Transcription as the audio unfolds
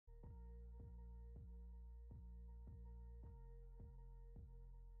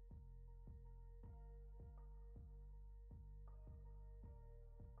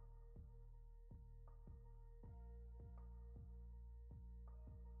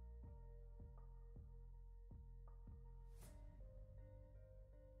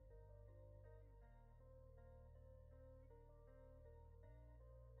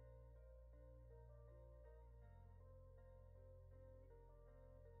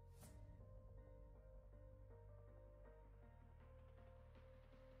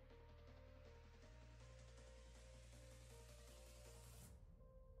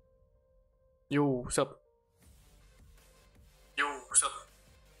Yo, what's up? Yo, what's up?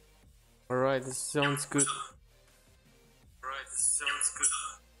 Alright, this sounds good. Alright, sounds good.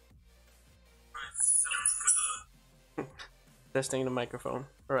 Alright, sounds good. Testing the microphone.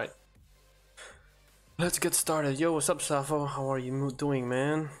 Alright. Let's get started. Yo, what's up, Safo? How are you doing,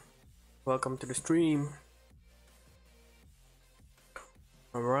 man? Welcome to the stream.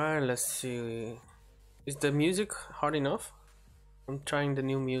 Alright, let's see. Is the music hard enough? I'm trying the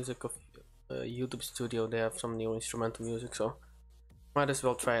new music of YouTube Studio. They have some new instrumental music, so might as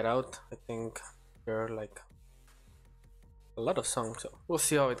well try it out. I think there are like a lot of songs, so we'll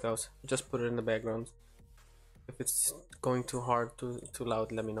see how it goes. Just put it in the background. If it's going too hard, too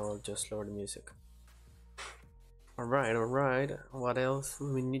loud, let me know. I'll just lower the music. Alright. What else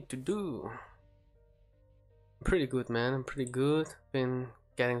do we need to do? I'm pretty good, man. I'm pretty good. Been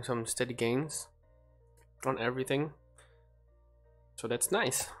getting some steady gains on everything, so that's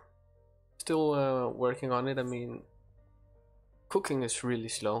nice. Still working on it. I mean, cooking is really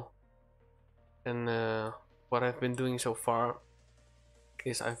slow, and what I've been doing so far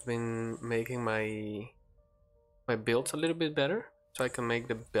is I've been making my builds a little bit better, so I can make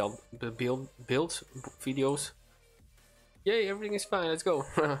the builds videos. Yay, everything is fine. Let's go.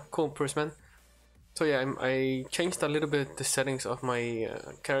 Cool, Prisman. So yeah, I changed a little bit the settings of my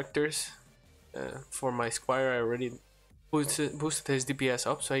characters. For my squire, I already boosted his DPS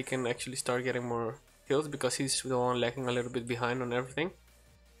up, so he can actually start getting more kills, because he's the one lagging a little bit behind on everything.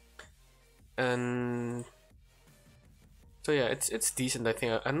 And so yeah, it's decent. I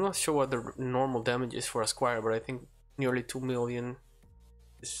think I'm not sure what the normal damage is for a squire, but I think nearly 2 million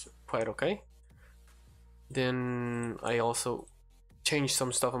is quite okay. Then I also changed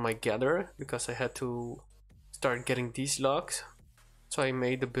some stuff on my gatherer, because I had to start getting these logs. So I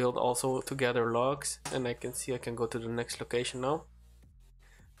made the build also to gather logs, and I can see I can go to the next location now.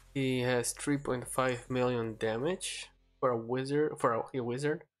 He has 3.5 million damage for a wizard.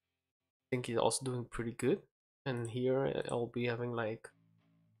 I think he's also doing pretty good. And here I'll be having like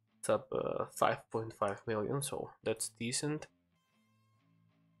sub 5.5 million, so that's decent.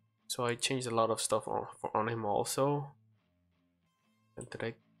 So I changed a lot of stuff on him also. And did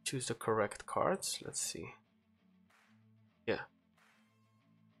I choose the correct cards? Let's see. Yeah.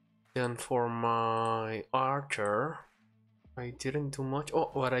 Then for my archer, I didn't do much. Oh,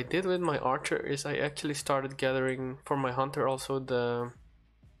 what I did with my archer is I actually started gathering for my hunter also the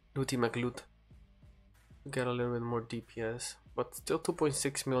Looty McLoot to get a little bit more DPS. But still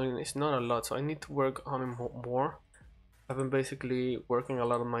 2.6 million is not a lot, so I need to work on him more. I've been basically working a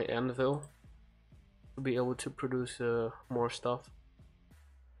lot on my anvil to be able to produce more stuff.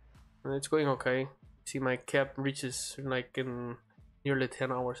 And it's going okay. See, my cap reaches like in nearly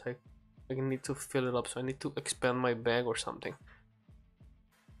 10 hours. I need to fill it up, so I need to expand my bag or something.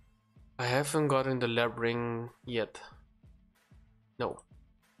 I haven't gotten the lab ring yet. No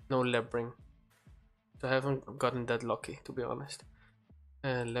lab ring. So I haven't gotten that lucky, to be honest.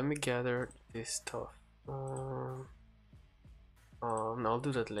 And let me gather this stuff. No, I'll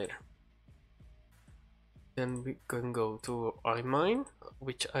do that later. Then we can go to iMine,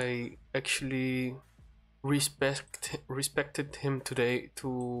 which I actually respected him today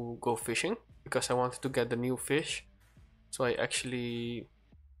to go fishing, because I wanted to get the new fish. So I actually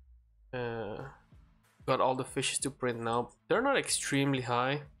got all the fishes to print now. They're not extremely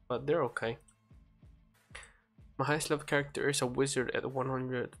high, but they're okay. My highest level character is a wizard at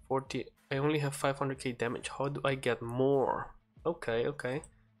 140. I only have 500k damage. How do I get more? Okay.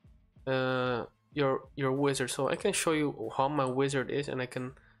 Your wizard. So I can show you how my wizard is, and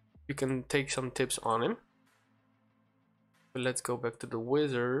you can take some tips on him. But let's go back to the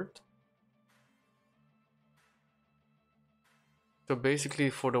wizard. So basically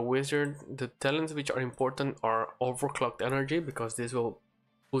for the wizard, the talents which are important are overclocked energy, because this will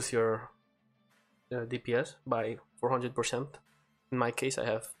boost your DPS by 400%. In my case, I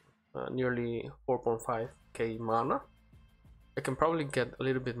have nearly 4.5k mana. I can probably get a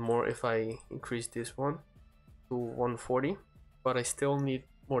little bit more if I increase this one to 140, but I still need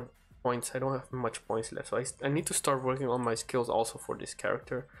more points. I don't have much points left, so I need to start working on my skills also for this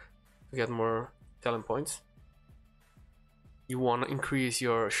character to get more talent points. You want to increase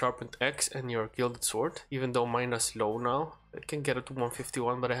your sharpened axe and your gilded sword, even though mine is low now. I can get it to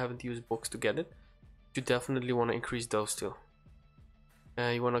 151, but I haven't used books to get it. You definitely want to increase those too.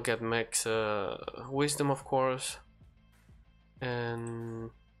 You want to get max wisdom, of course.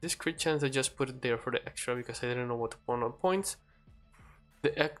 And this crit chance, I just put it there for the extra because I didn't know what to put on points.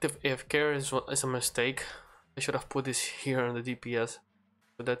 The active AFK is a mistake. I should have put this here on the DPS,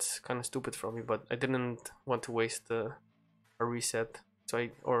 but that's kind of stupid from me. But I didn't want to waste a reset So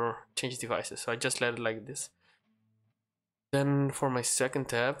or change devices. So I just let it like this. Then for my second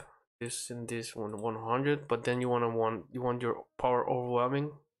tab, this in this one 100, but then you want your power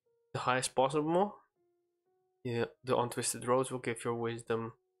overwhelming, the highest possible. Yeah, the untwisted roads will give your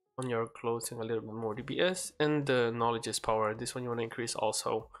wisdom on your clothing a little bit more DPS, and the knowledge is power. This one you want to increase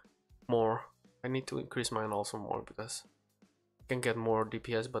also more. I need to increase mine also more because I can get more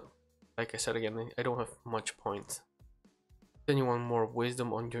DPS, but like I said again, I don't have much points. Then you want more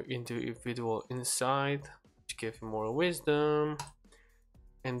wisdom on your individual inside, which give you more wisdom.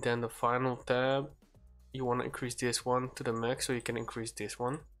 And then the final tab, you want to increase this one to the max so you can increase this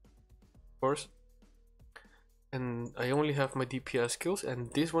one, of course. And I only have my DPS skills,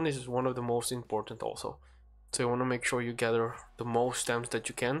 and this one is one of the most important also. So you want to make sure you gather the most stamps that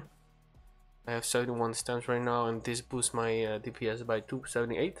you can. I have 71 stamps right now, and this boosts my DPS by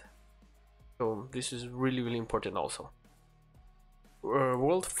 278. So this is really important also.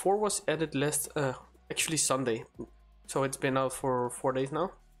 World 4 was added last, actually Sunday. So it's been out for 4 days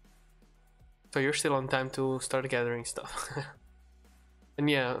now. So you're still on time to start gathering stuff. And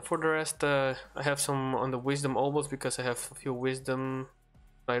yeah, for the rest, I have some on the wisdom obols because I have a few wisdom.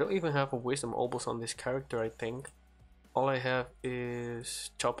 I don't even have a wisdom obols on this character, I think. All I have is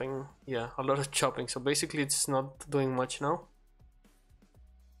chopping. Yeah, a lot of chopping. So basically it's not doing much now.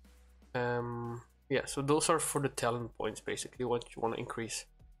 Yeah, so those are for the talent points, basically what you want to increase.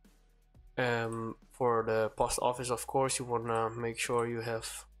 For the post office, of course, you want to make sure you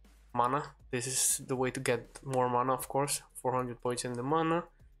have mana. This is the way to get more mana, of course. 400 points in the mana,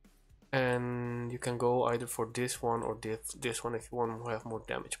 and you can go either for this one or this one if you want to have more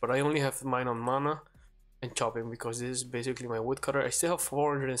damage. But I only have mine on mana and chopping because this is basically my woodcutter. I still have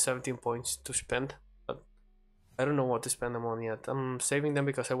 417 points to spend, but I don't know what to spend them on yet. I'm saving them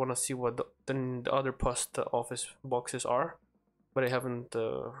because I want to see what the other post office boxes are, but I haven't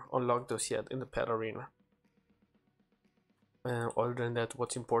unlocked those yet in the pet arena. Other than that,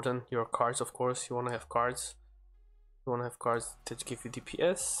 what's important? Your cards, of course. You want to have cards. You want to have cards that give you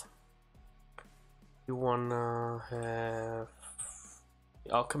DPS. You want to have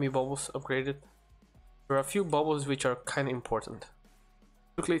alchemy bubbles upgraded. There are a few bubbles which are kind of important.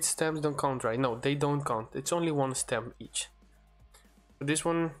 Nucleate stamps don't count, right? No, they don't count. It's only one stamp each. So this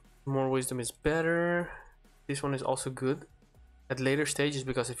one, more wisdom is better. This one is also good at later stages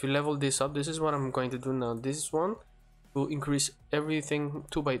because if you level this up, this is what I'm going to do now. This one will increase everything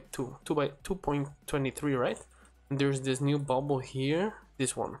 2 by 2, 2 by 2.23, right? And there's this new bubble here,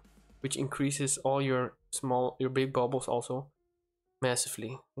 this one, which increases all your big bubbles also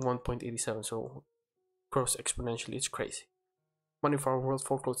massively, 1.87. So grows exponentially. It's crazy. Money for our World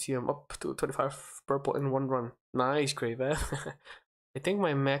 4 Colosseum up to 25 purple in one run. Nice, Grave. I think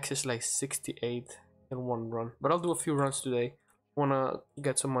my max is like 68 in one run, but I'll do a few runs today. Wanna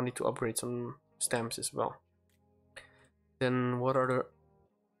get some money to upgrade some stamps as well. Then what are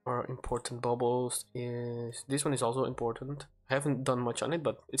important bubbles? Is this one is also important. I haven't done much on it,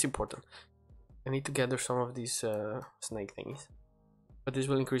 but it's important. I need to gather some of these snake thingies. But this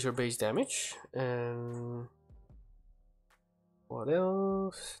will increase your base damage. And what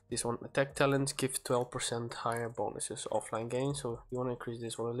else? This one, attack talents give 12% higher bonuses offline gain. So you want to increase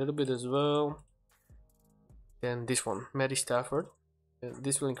this one a little bit as well. Then this one, Mary Stafford.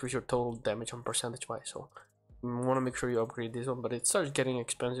 This will increase your total damage on percentage wise. So you want to make sure you upgrade this one, but it starts getting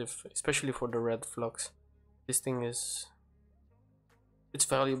expensive, especially for the red flux. This thing it's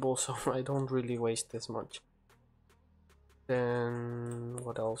valuable, so I don't really waste this much. Then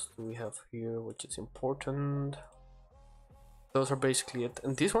what else do we have here which is important? Those are basically it,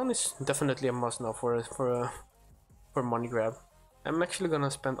 and this one is definitely a must now for money grab. I'm actually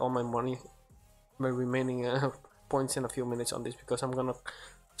gonna spend all my money, my remaining points in a few minutes on this because I'm gonna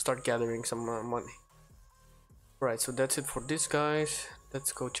start gathering some money. Right, so that's it for this, guys.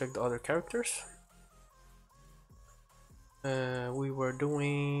 Let's go check the other characters. We were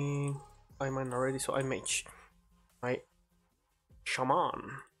doing I'm mine already, so I mage my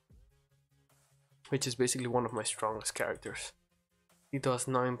shaman, which is basically one of my strongest characters. He does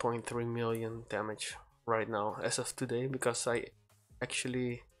 9.3 million damage right now as of today because I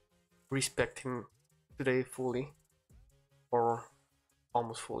actually respect him today fully, or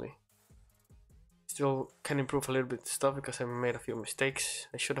almost fully. Still can improve a little bit stuff because I made a few mistakes.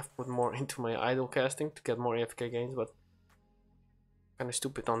 I should have put more into my idle casting to get more AFK gains, but kind of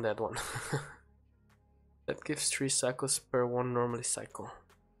stupid on that one. That gives 3 cycles per one normally cycle.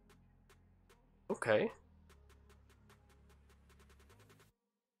 Okay.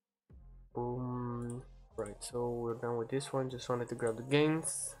 Boom. Right, so we're done with this one. Just wanted to grab the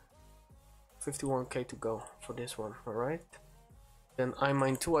gains. 51k to go for this one. Alright. Then I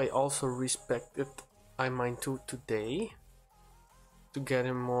mine 2, I also respected I mine 2 today to get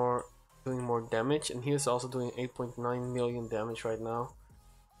him doing more damage, and he is also doing 8.9 million damage right now.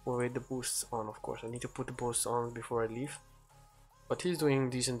 We'll wait the boosts on, of course. I need to put the boosts on before I leave. But he's doing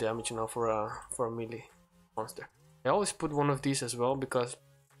decent damage now for a melee monster. I always put one of these as well because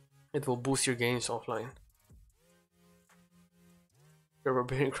it will boost your gains offline. You're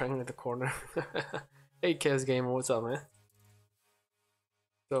being crying in the corner. Hey Kaz Gamer, what's up, man?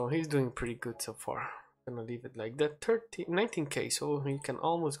 So he's doing pretty good so far. Gonna leave it like that. 19k, so he can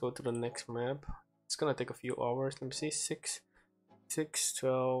almost go to the next map. It's gonna take a few hours. Let me see, 6,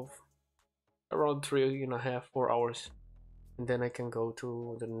 12, around 3.5, 4 hours. And then I can go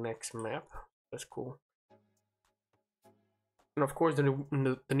to the next map. That's cool. And of course, the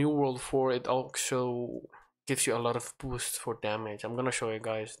new World 4, it also gives you a lot of boost for damage. I'm gonna show you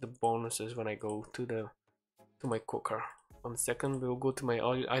guys the bonuses when I go to my cooker. 1 second, we'll go to my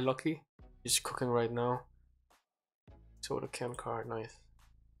iLucky. Just cooking right now. So the can card, nice.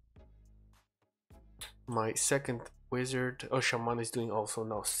 My second wizard, shaman, is doing also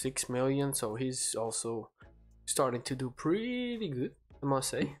now 6 million, so he's also starting to do pretty good, I must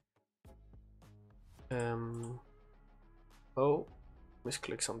say. Oh,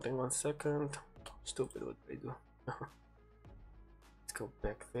 misclick something. 1 second. Stupid, what did I do? Let's go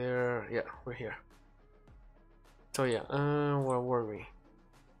back there. Yeah, we're here. So yeah, where were we?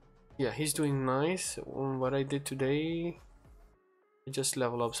 Yeah, he's doing nice. What I did today, I just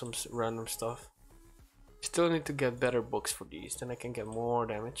level up some random stuff. Still need to get better books for these, then I can get more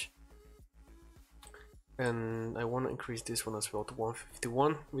damage. And I want to increase this one as well to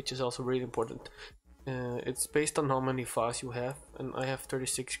 151, which is also really important. It's based on how many files you have, and I have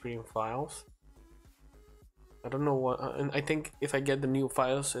 36 green files. I don't know what, and I think if I get the new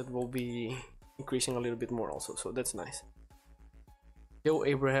files, it will be increasing a little bit more also, so that's nice. Yo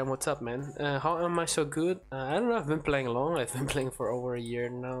Abraham, what's up, man? How am I so good? I don't know, I've been playing long. I've been playing for over a year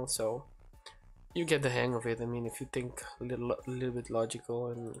now, so you get the hang of it. I mean, if you think a little bit logical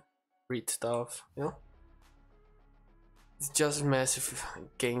and read stuff, you know? It's just massive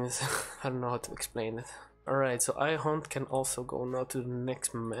games. I don't know how to explain it. Alright, so iHunt can also go now to the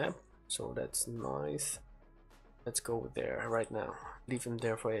next map, so that's nice. Let's go there right now. Leave him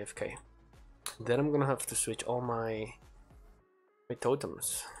there for AFK. Then I'm gonna have to switch all my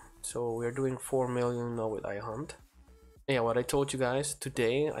totems. So we're doing 4 million now with iHunt. Yeah, what I told you guys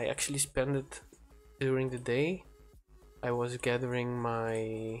today, I actually spent it during the day. I was gathering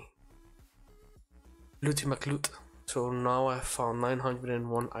my Looty McLoot. So now I found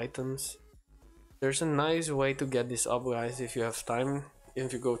 901 items. There's a nice way to get this up, guys, if you have time.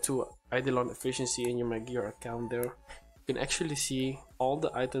 If you go to Idleon efficiency and you make your account there, you can actually see all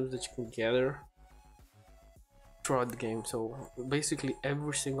the items that you can gather throughout the game. So basically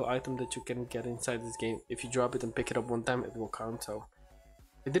every single item that you can get inside this game, if you drop it and pick it up one time, it will count. So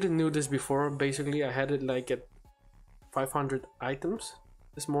I didn't know this before. Basically I had it like at 500 items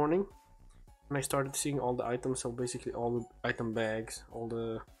this morning, and I started seeing all the items. So basically all the item bags, all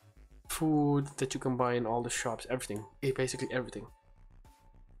the food that you can buy in all the shops, everything, basically everything.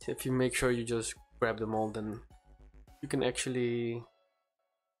 So if you make sure you just grab them all, then you can actually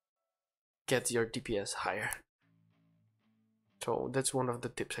get your DPS higher. So that's one of the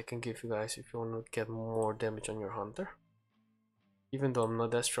tips I can give you guys if you want to get more damage on your hunter. Even though I'm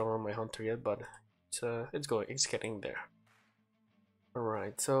not that strong on my hunter yet, but it's getting there.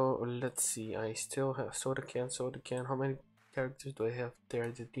 Alright, so let's see. I still have soda can. How many characters do I have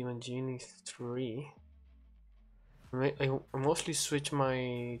there? The demon genie 3. I mostly switch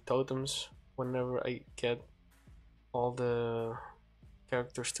my totems whenever I get all the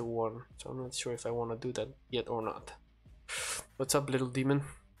characters to 1, so I'm not sure if I want to do that yet or not. What's up, little demon?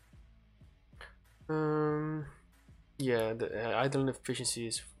 Yeah, the Idleon efficiency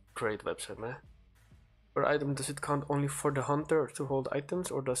is great website, man. Per item, does it count only for the hunter to hold items,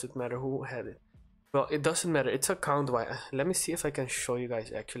 or does it matter who had it? Well, it doesn't matter. It's a count. Let me see if I can show you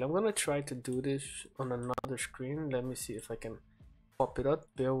guys. Actually, I'm gonna try to do this on another screen. Let me see if I can pop it up.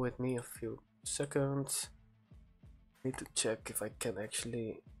 Bear with me a few seconds. Need to check if I can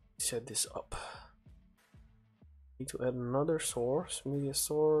actually set this up. Need to add another source, media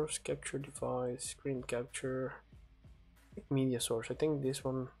source, capture device, screen capture, media source. I think this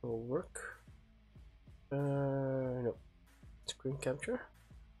one will work. No, screen capture,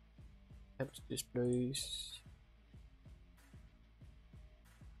 displays,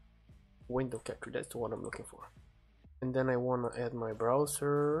 window capture. That's the one I'm looking for. And then I want to add my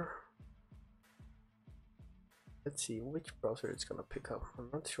browser. Let's see which browser it's gonna pick up. I'm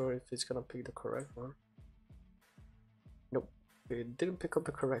not sure if it's gonna pick the correct one. Nope, Okay, didn't pick up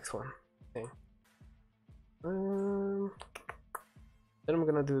the correct one. Okay. Then I'm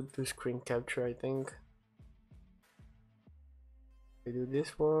gonna do screen capture, I think. I do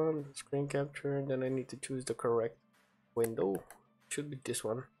this one, screen capture, then I need to choose the correct window. Should be this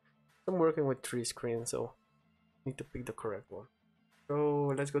one. I'm working with 3 screens, so I need to pick the correct one.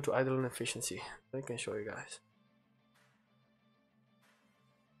 So let's go to Idleon efficiency. I can show you guys.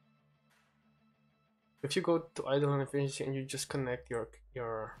 If you go to Idleon efficiency and you just connect your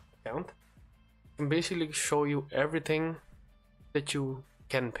account, it can basically show you everything that you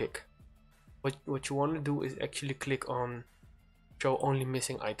can pick. What you want to do is actually click on show only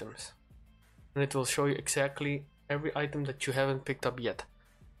missing items, and it will show you exactly every item that you haven't picked up yet.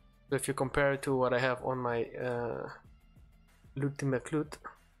 So if you compare it to what I have on my Ultimate Loot,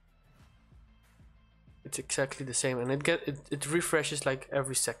 it's exactly the same, and it refreshes like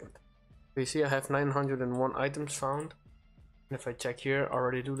every second. So you see I have 901 items found, and if I check here, I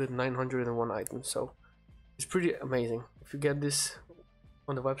already do the 901 items, so it's pretty amazing. If you get this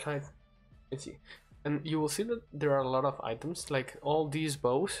on the website, you can see, and you will see that there are a lot of items, like all these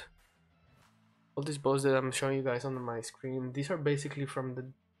bows that I'm showing you guys on my screen. These are basically from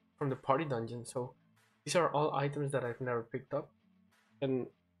the party dungeon, so these are all items that I've never picked up. And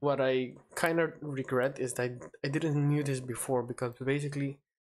what I kind of regret is that I didn't knew this before, because basically,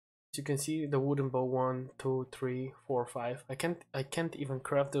 as you can see, the wooden bow 1, 2, 3, 4, 5. I can't even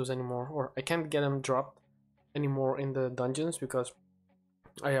craft those anymore, or I can't get them dropped anymore in the dungeons, because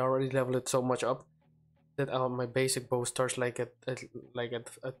I already leveled it so much up that my basic bow starts like at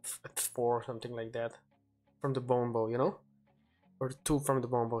 4 or something like that from the bone bow, you know, or 2 from the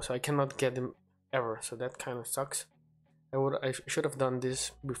bone bow. So I cannot get them ever. So that kind of sucks. I should have done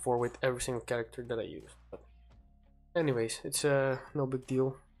this before with every single character that I use. But anyways, it's no big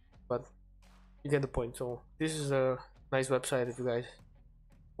deal. But you get the point. So this is a nice website if you guys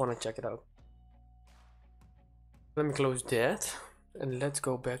want to check it out. Let me close that and let's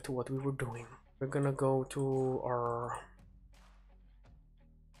go back to what we were doing. We're gonna go to our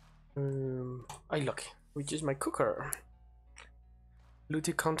iLuck, which is my cooker.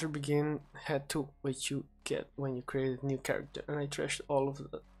 Looty counter begin had to what you get when you create a new character, and I trashed all of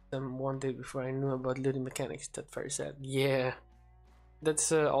them one day before I knew about looting mechanics. That's very sad. Yeah,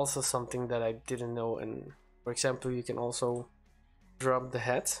 that's also something that I didn't know. And for example, you can also drop the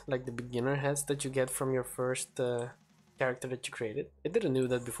hats, like the beginner hats that you get from your first character that you created. I didn't know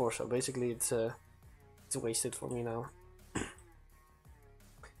that before, so basically it's wasted for me now.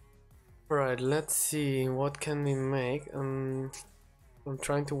 Alright, let's see, what can we make? I'm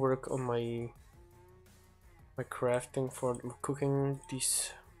trying to work on my crafting for cooking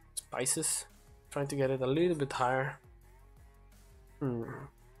these spices, trying to get it a little bit higher.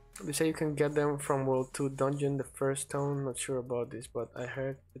 They say you can get them from World 2 dungeon, the first stone. Not sure about this, but I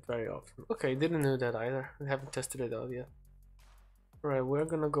heard it very often. Okay, didn't know that either. I haven't tested it out yet. Alright, we're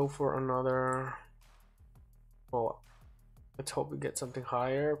gonna go for another. Oh, let's hope we get something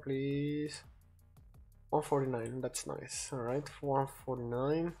higher, please. 149, that's nice. Alright,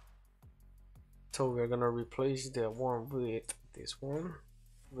 149. So we're gonna replace the one with this one,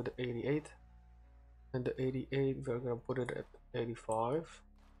 with the 88. And the 88, we're gonna put it at 85.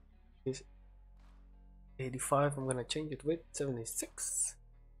 This 85, I'm gonna change it with 76.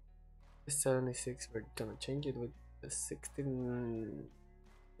 This 76, we're gonna change it with the 69.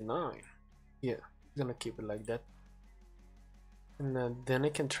 Yeah, gonna keep it like that. And then I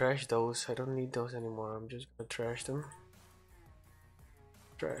can trash those. I don't need those anymore. I'm just gonna trash them.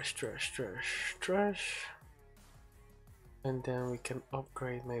 Trash, trash, trash, trash. And then we can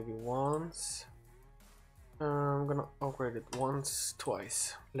upgrade maybe once. I'm gonna upgrade it once,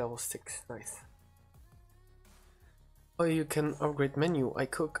 twice. Level 6, nice. Oh, you can upgrade menu. I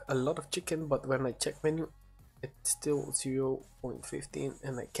cook a lot of chicken, but when I check menu, it's still 0.15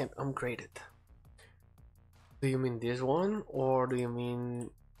 and I can't upgrade it. Do you mean this one, or do you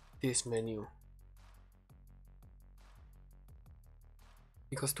mean this menu?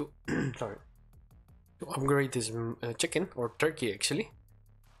 Because to sorry, to upgrade this chicken or turkey, actually,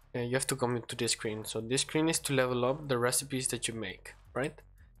 you have to come into this screen. So this screen is to level up the recipes that you make, right?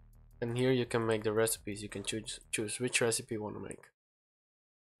 And here you can make the recipes. You can choose which recipe you want to make.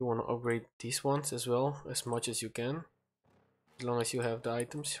 You want to upgrade these ones as well, as much as you can, as long as you have the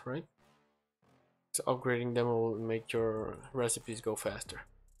items, right? So upgrading them will make your recipes go faster.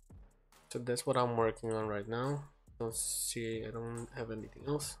 So that's what I'm working on right now. I don't have anything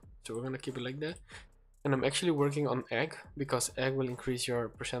else, so we're gonna keep it like that. And I'm actually working on egg, because egg will increase your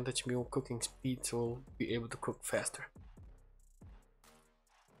percentage meal cooking speed, so we'll be able to cook faster.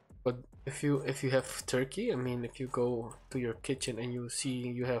 But if you have turkey, I mean, if you go to your kitchen and you see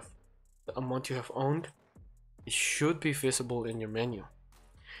you have the amount you have owned, it should be visible in your menu.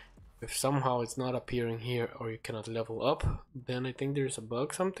 If somehow it's not appearing here or you cannot level up, then I think there's a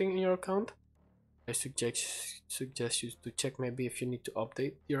bug something in your account. I suggest you to check maybe if you need to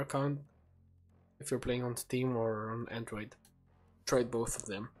update your account if you're playing on Steam or on Android. Try both of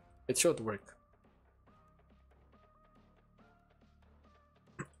them. It should work.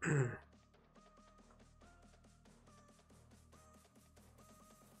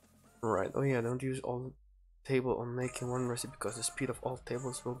 Right. Oh yeah, don't use all table on making one recipe because the speed of all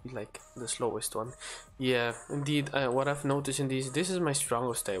tables will be like the slowest one. Yeah, indeed. What I've noticed in these, this is my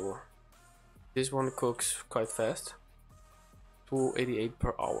strongest table. This one cooks quite fast, 288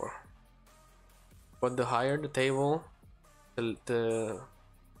 per hour. But the higher the table, the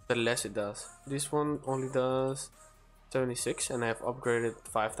less it does. This one only does 76, and I've upgraded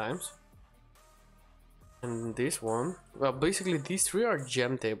 5 times. And this one, well, basically these 3 are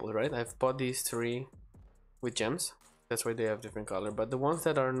gem tables, right? I've bought these 3 with gems, that's why they have different color. But the ones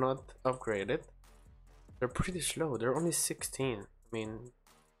that are not upgraded, they're pretty slow. They're only 16. I mean,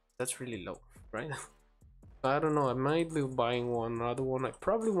 that's really low, right? I don't know, I might be buying another one. I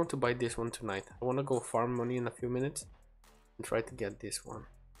probably want to buy this one tonight. I want to go farm money in a few minutes and try to get this one.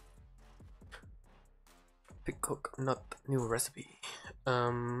 Pick cook, not new recipe.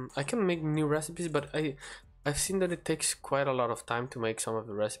 I can make new recipes, but I've seen that it takes quite a lot of time to make some of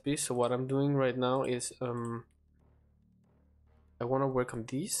the recipes. So what I'm doing right now is I want to work on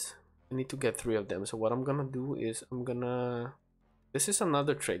these. I need to get 3 of them. So what I'm gonna do is this is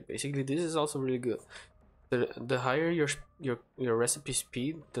another trick. Basically, this is also really good. The higher your recipe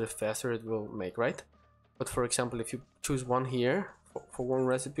speed, the faster it will make, right? But for example, if you choose one here for one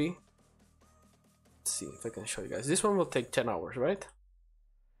recipe, let's see if I can show you guys. This one will take 10 hours, right?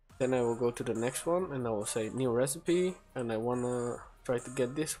 Then I will go to the next one and I will say new recipe, and I wanna try to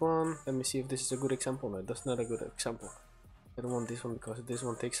get this one. Let me see if this is a good example. No, that's not a good example. I don't want this one because this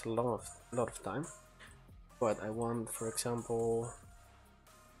one takes a lot of time. But I want, for example,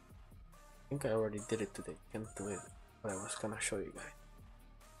 I think I already did it today. Can't do it, but I was gonna show you guys.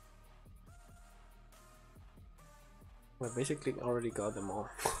 I basically already got them all.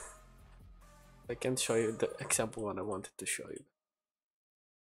 I can't show you the example one I wanted to show you.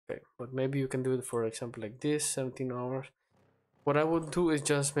 Okay, but maybe you can do it, for example, like this, 17 hours. What I would do is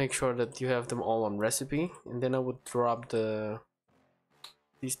just make sure that you have them all on recipe, and then I would drop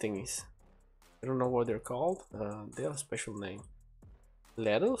these thingies. I don't know what they're called. They have a special name.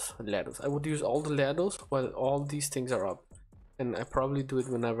 Ladles? Ladles. I would use all the ladles while all these things are up. And I probably do it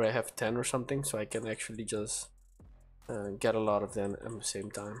whenever I have 10 or something, so I can actually just get a lot of them at the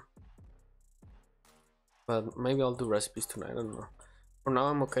same time. But maybe I'll do recipes tonight, I don't know. For now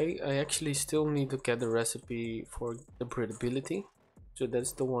I'm okay. I actually still need to get the recipe for the breedability. So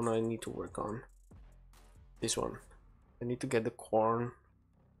that's the one I need to work on. This one. I need to get the corn,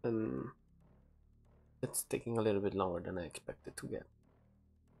 and it's taking a little bit longer than I expected to get.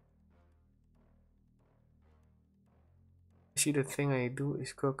 See, the thing I do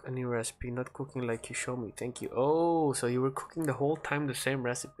is cook a new recipe, not cooking like you show me. Thank you. Oh, so you were cooking the whole time the same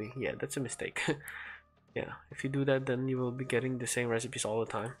recipe. Yeah, that's a mistake. Yeah, if you do that, then you will be getting the same recipes all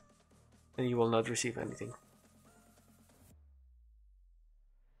the time, and you will not receive anything.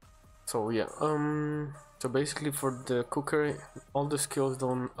 So yeah, so basically for the cooker, all the skills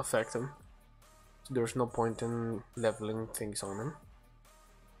don't affect them. So there's no point in leveling things on them.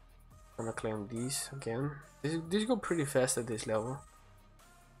 I'm gonna claim these again. These go pretty fast at this level.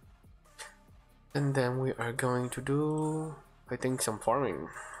 And then we are going to do, I think, some farming.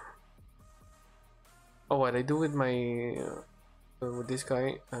 Oh, what I do with my with this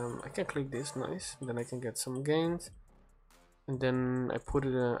guy, I can click this, nice. Then I can get some gains, and then I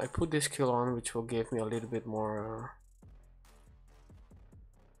put this skill on, which will give me a little bit more.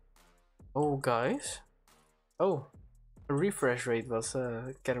 Oh, guys! Oh, the refresh rate was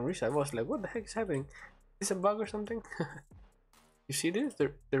getting reset. I was like, what the heck is happening? Is this a bug or something? You see this?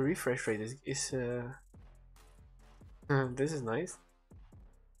 The refresh rate is this is nice.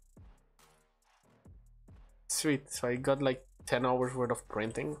 Sweet. So I got like 10 hours worth of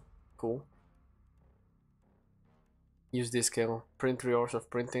printing. Cool. Use this skill. Print 3 hours of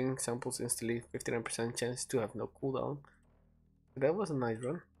printing. Samples instantly. 59% chance to have no cooldown. That was a nice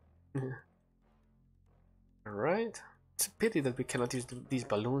run. Alright. It's a pity that we cannot use these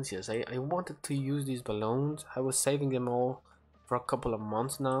balloons. Yes, I wanted to use these balloons. I was saving them all for a couple of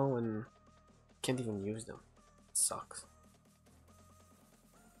months now and can't even use them. It sucks.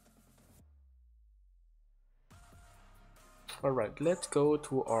 Alright, let's go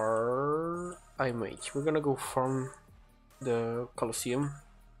to our image. We're gonna go from the Colosseum.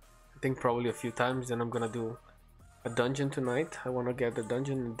 I think probably a few times. Then I'm gonna do a dungeon tonight. I want to get the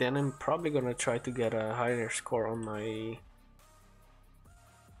dungeon, and then I'm probably gonna try to get a higher score on my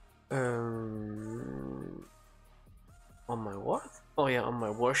what? Oh yeah, on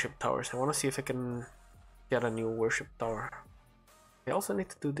my worship towers. I want to see if I can get a new worship tower. I also need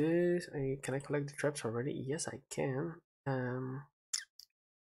to do this. Can I collect the traps already? Yes, I can.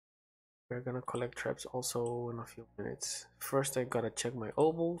 We're gonna collect traps also in a few minutes. First, I gotta check my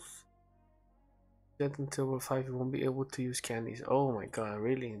obols. Get until level 5, you won't be able to use candies. Oh my god,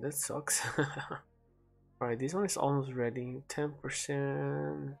 really? That sucks. Alright, this one is almost ready. 10%.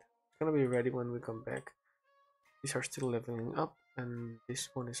 It's gonna be ready when we come back. These are still leveling up, and this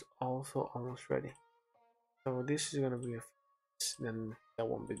one is also almost ready. So this is gonna be a few, then that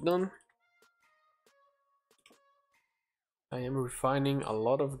won't be done. I am refining a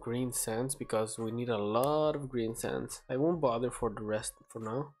lot of green sands because we need a lot of green sands. I won't bother for the rest for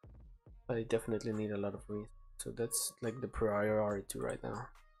now. I definitely need a lot of green, so that's like the priority right now.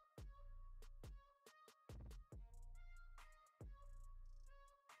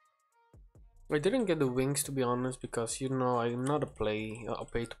 I didn't get the wings, to be honest, because you know I'm not a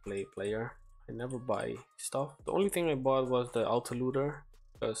pay-to-play player. I never buy stuff. The only thing I bought was the auto looter,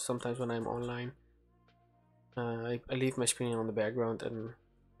 because sometimes when I'm online, I leave my screen on the background and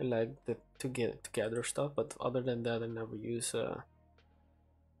I like to gather stuff. But other than that, I never use to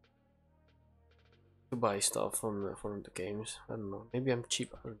buy stuff from the games. I don't know. Maybe I'm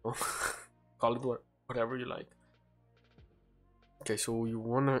cheap. I don't know. Call it whatever you like. Okay, so you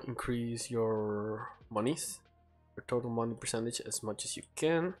wanna increase your monies, your total money percentage as much as you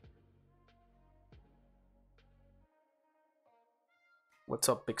can. What's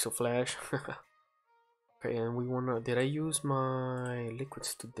up, Pixel Flash? Okay, and we wanna. Did I use my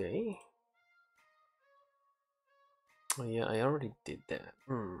liquids today? Oh yeah, I already did that.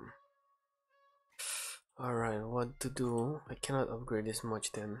 Alright, what to do? I cannot upgrade this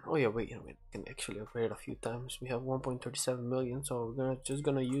much then. Oh yeah, wait, I can actually upgrade a few times. We have 1.37 million, so we're just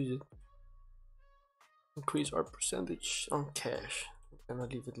gonna use it. Increase our percentage on cash. I'm gonna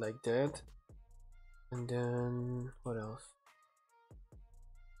leave it like that. And then what else?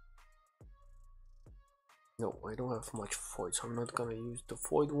 No, I don't have much void, so I'm not gonna use the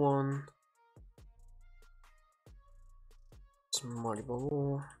void one. Smarty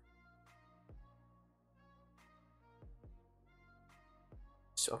bubble.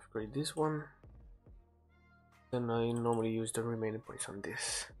 Let's upgrade this one. Then I normally use the remaining points on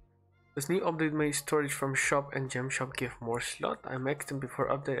this. This new update made storage from shop and gem shop give more slot. I maxed them before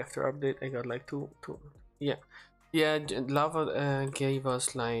update. After update, I got like two. Yeah. Lava gave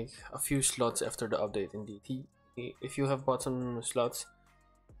us like a few slots after the update. Indeed, if you have bought some slots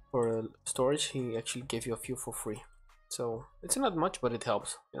for storage, he actually gave you a few for free. So it's not much, but it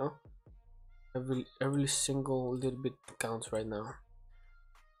helps. You know, every single little bit counts right now.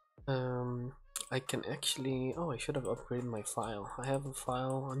 I can actually. Oh, I should have upgraded my file. I have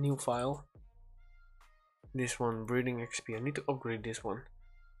a new file. This one, breeding XP. I need to upgrade this one.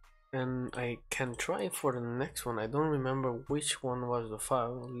 And I can try for the next one. I don't remember which one was the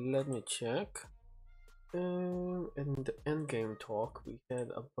file. Let me check. In the endgame talk we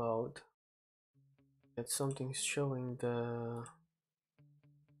had about that something showing the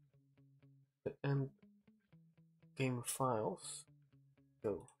end game files.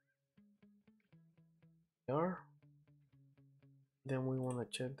 So here. Then we want to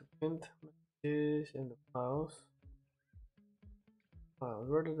check the pinned messages and the files.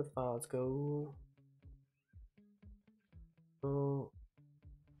 Where did the files go? Oh,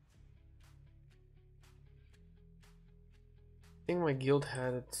 I think my guild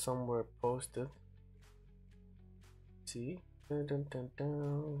had it somewhere posted. Let's see. Dun, dun,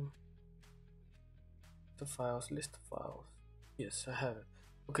 dun. The files, list of files. Yes, I have it.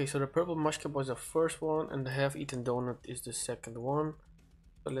 Okay, so the purple mushcap was the first one, and the half-eaten donut is the second one.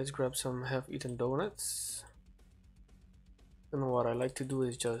 So let's grab some half-eaten donuts. And what I like to do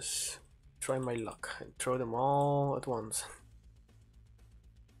is just try my luck and throw them all at once.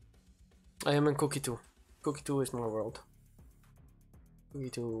 I am in Cookie 2. Cookie 2 is my world.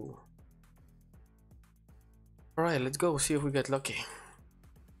 Cookie 2. Alright, let's go see if we get lucky.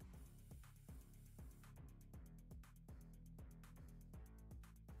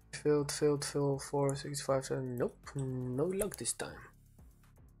 Failed, 4, 6, 5, 7. Nope, no luck this time.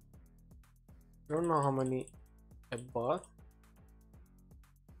 I don't know how many I bought.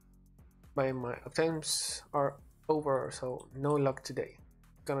 But my attempts are over, so no luck today.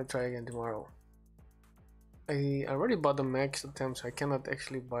 Gonna try again tomorrow. I already bought the max attempt, so I cannot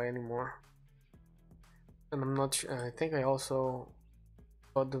actually buy anymore. And I'm not sure, I think I also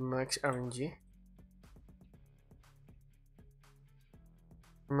bought the max RNG.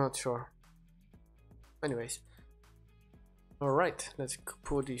 I'm not sure. Anyways. Alright, let's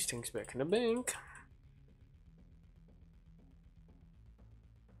put these things back in the bank.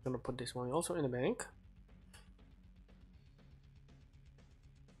 I'm gonna put this one also in the bank.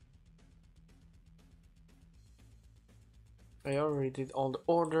 I already did all the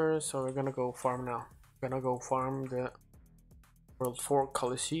orders, so we're gonna go farm now. We're gonna go farm the World 4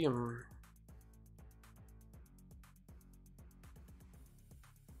 Colosseum.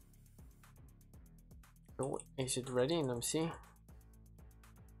 Oh, is it ready? Let me see.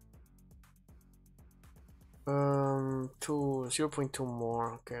 0.2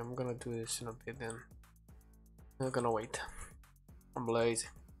 more. Okay, I'm gonna do this in a bit then. I'm not gonna wait. I'm lazy.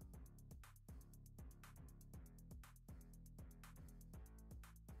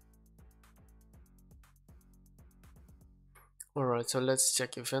 Alright, so let's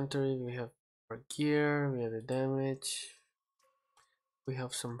check inventory. We have our gear, we have the damage, we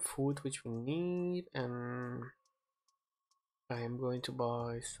have some food which we need, and I am going to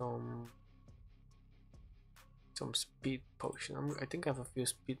buy some speed potion. I think I have a few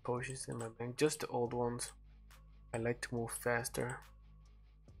speed potions in my bank, just the old ones. I like to move faster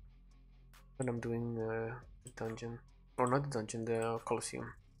when I'm doing the dungeon, or not the dungeon, the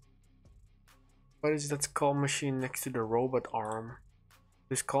Colosseum. What is that skull machine next to the robot arm?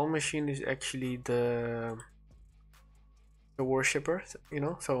 The skull machine is actually the worshipper, you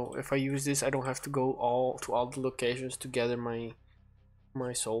know. So if I use this, I don't have to go to all the locations to gather my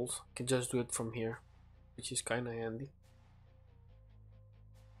souls. I can just do it from here, which is kind of handy.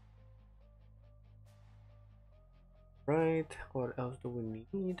 Right, what else do we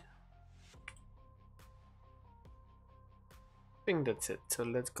need? I think that's it. So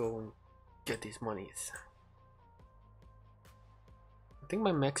let's go and get these monies. I think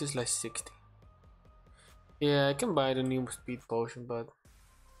my max is like 60. Yeah, I can buy the new speed potion, but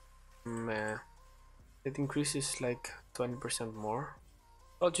meh, it increases like 20% more.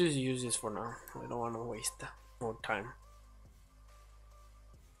 I'll just use this for now. I don't want to waste more time.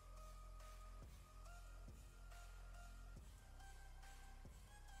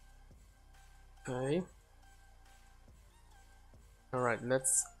 Okay. Alright,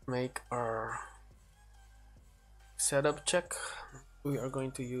 let's make our setup check. We are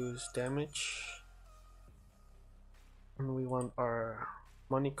going to use damage. And we want our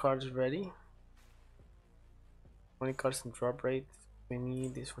money cards ready. Money cards and drop rate. We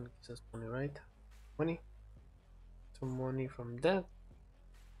need this one gives us money, right? Money. Some money from that.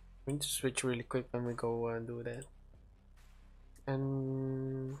 We need to switch really quick when we go and do that.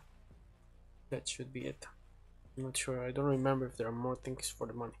 And that should be it. I'm not sure. I don't remember if there are more things for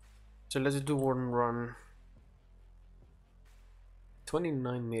the money. So let's do one run.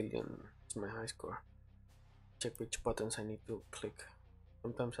 29 million is my high score. Check which buttons I need to click.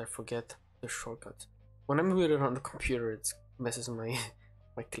 Sometimes I forget the shortcuts. When I'm doing it on the computer, it messes my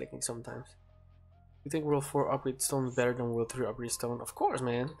my clicking sometimes. You think World 4 upgrade stone is better than World 3 upgrade stone? Of course,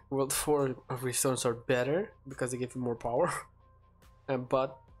 man. World 4 upgrade stones are better because they give you more power,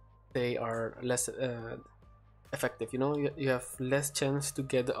 but they are less effective. You know, you have less chance to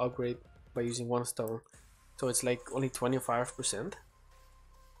get the upgrade by using one stone. So it's like only 25%.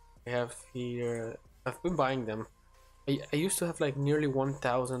 I have here. I've been buying them. I used to have like nearly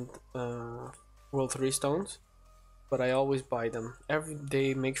 1,000 World 3 stones, but I always buy them every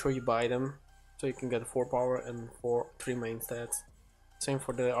day. Make sure you buy them so you can get 4 power and 3 main stats. Same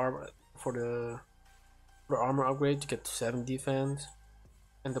for the armor. For the armor upgrade, you get 7 defense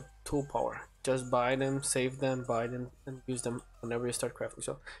and the 2 power. Just buy them, save them, buy them, and use them whenever you start crafting.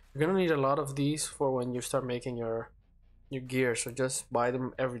 So you're gonna need a lot of these for when you start making your gear. So just buy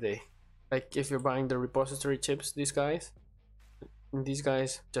them every day. Like if you're buying the repository chips, these guys,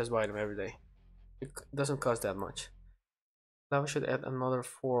 just buy them every day. It doesn't cost that much. Now I should add another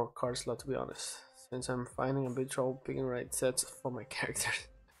 4 card slot, to be honest, since I'm finding a bit trouble picking right sets for my characters.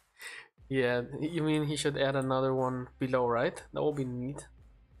 Yeah, you mean he should add another one below, right? That will be neat.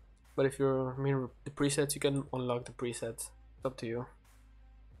 But if you're the presets, you can unlock the presets. It's up to you.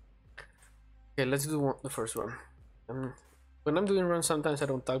 Okay, let's do the first one. When I'm doing runs, sometimes I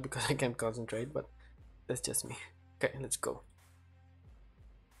don't talk because I can't concentrate, but that's just me. Okay, let's go.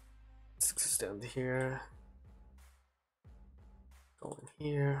 Let's stand here. Go in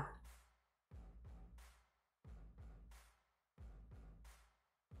here.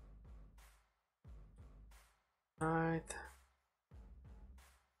 Alright.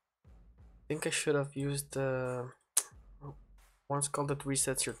 think I should have used the one's called that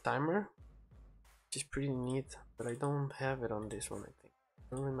resets your timer, which is pretty neat, but I don't have it on this one, I think.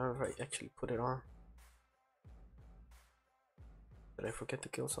 I don't remember if I actually put it on. Did I forget to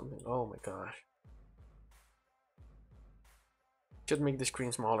kill something? Oh my gosh. Should make the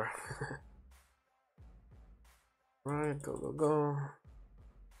screen smaller. Right, go, go, go.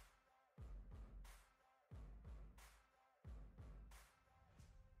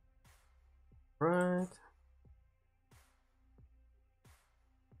 Right.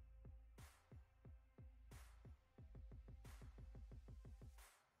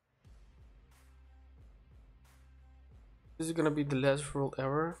 This is gonna be the last world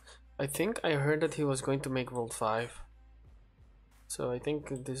ever. I think I heard that he was going to make world 5. So I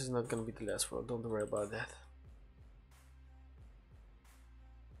think this is not gonna be the last world, don't worry about that.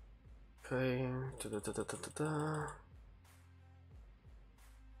 Okay.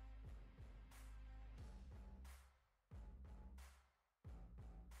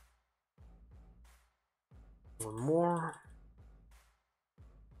 One more.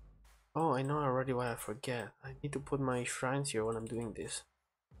 Oh, I know already what I forget. I need to put my shrines here when I'm doing this.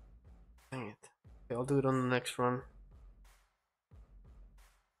 Dang it. Okay, I'll do it on the next run.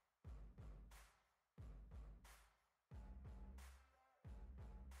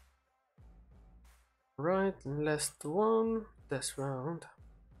 Right, last one. This round.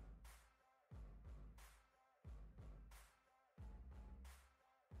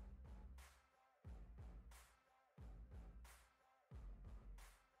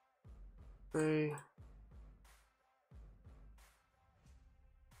 Okay.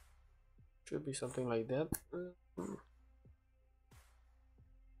 Should be something like that. Come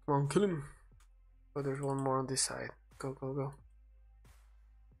on, kill him. Oh, there's one more on this side. Go, go, go.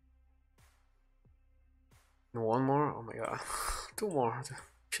 And one more. Oh my god. Two more,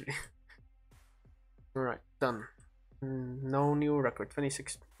 actually. Alright, done. No new record.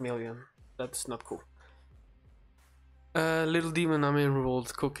 26 million. That's not cool. Little Demon, I'm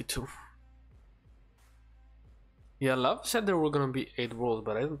enrolled. Cookie too. Yeah, Love said there were gonna be 8 rules,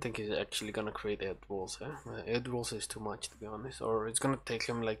 but I don't think he's actually gonna create 8 rules. 8 rules is too much, to be honest. Or it's gonna take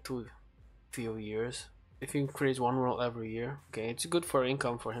him like few years. If he creates 1 rule every year, okay, it's good for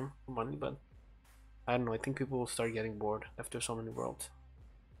income for him, for money, but I don't know. I think people will start getting bored after so many worlds.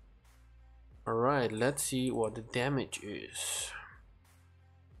 Alright, let's see what the damage is.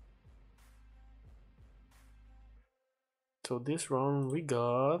 So this round we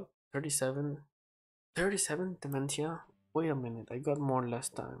got 37 dementia. Wait a minute, I got more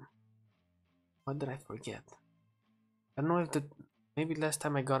last time. What did I forget? I don't know if maybe last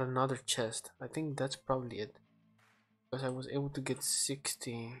time I got another chest. I think that's probably it. Because I was able to get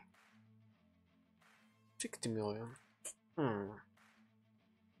 60 million.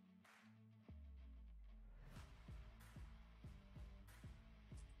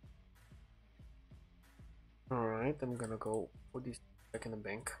 Alright, I'm gonna go put this back in the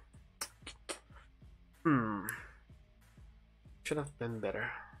bank. Should have been better.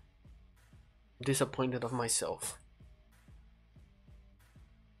 Disappointed of myself.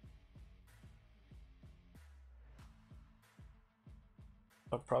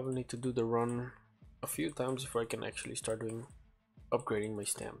 I probably need to do the run a few times before I can actually start upgrading my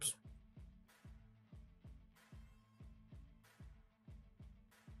stamps.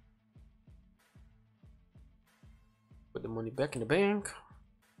 Put the money back in the bank.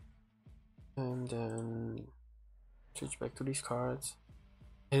 And then switch back to these cards.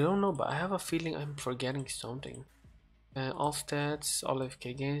 I don't know, but I have a feeling I'm forgetting something. All stats, all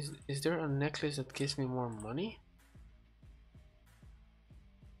FK games. Is there a necklace that gives me more money?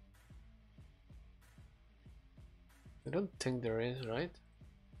 I don't think there is, right?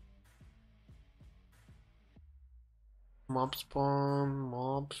 Mob spawn,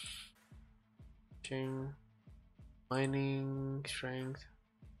 mobs, mining, strength.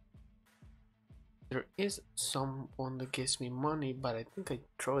 There is someone that gives me money, but I think I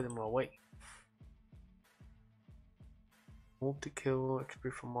throw them away. Multi-kill,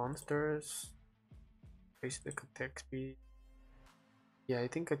 XP for monsters, basic attack speed. Yeah, I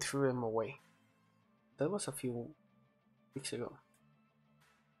think I threw them away. That was a few weeks ago.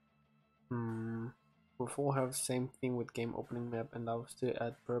 We all have the same thing with game opening map, and I'll still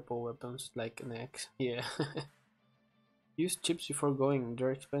add purple weapons like an X. Yeah. Use chips before going,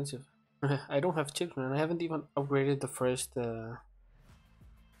 they're expensive. I don't have chips, man. I haven't even upgraded the first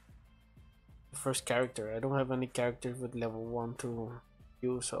character. I don't have any characters with level 1 to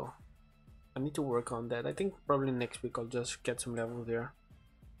use, so I need to work on that. I think probably next week I'll just get some levels there.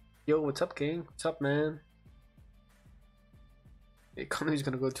 Yo, what's up, King? What's up, man? economy is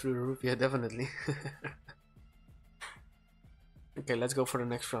gonna go through the roof. Yeah, definitely. Okay, let's go for the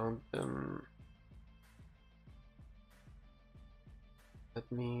next round.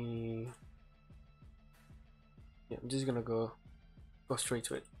 Let me. Yeah, I'm just gonna go straight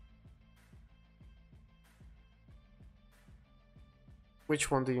to it. Which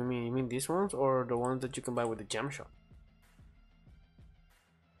one do you mean? You mean these ones or the ones that you can buy with the gem shop?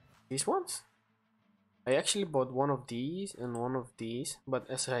 These ones? I actually bought one of these and one of these, but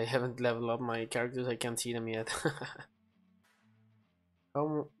as I haven't leveled up my characters, I can't see them yet.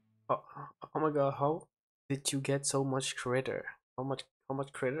 Oh, oh, oh my god, how did you get so much critter? How much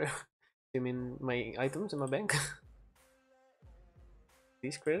critter? You mean my items in my bank?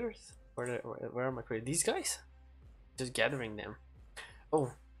 These critters? Where are my critters? These guys? Just gathering them.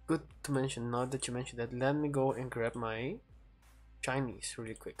 Oh, good to mention, now that you mentioned that, let me go and grab my Chinese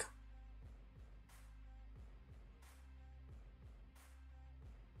really quick.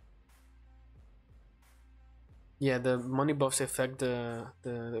 Yeah, the money buffs affect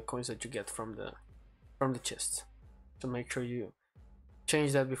the coins that you get from the chests. So make sure you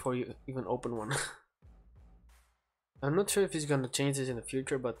change that before you even open one. I'm not sure if he's gonna change this in the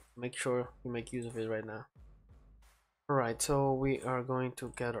future, but make sure you make use of it right now. Alright, so we are going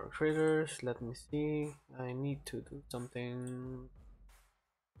to get our triggers. Let me see. I need to do something.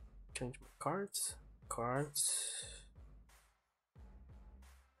 Change my cards.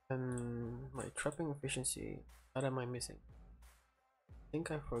 And my trapping efficiency. What am I missing? I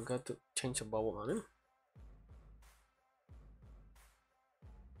think I forgot to change a bubble on him.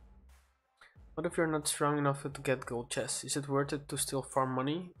 What if you're not strong enough to get gold chests? Is it worth it to still farm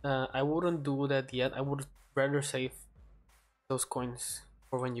money? I wouldn't do that yet. I would rather save those coins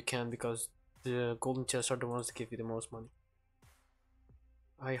for when you can, because the golden chests are the ones that give you the most money.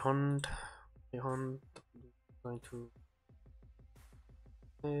 I hunt. I'm going to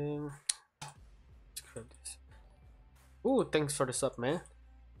let's grab this. Ooh, thanks for the sub, man.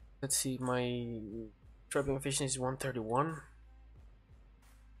 Let's see, my trapping efficiency is 131.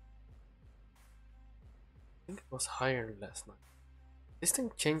 I think it was higher last night. This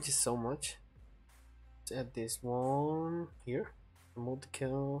thing changes so much. Let's add this one here. Remove the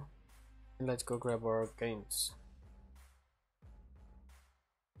kill. And let's go grab our games.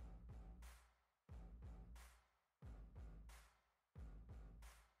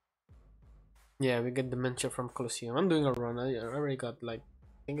 Yeah, we get dementia from Colosseum. I'm doing a run. I already got like,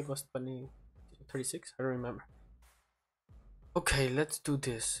 I think it was 36. I don't remember. Okay, let's do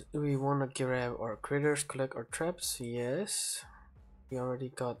this. We wanna grab our critters, collect our traps. Yes. We already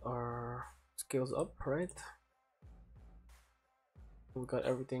got our skills up, right? We got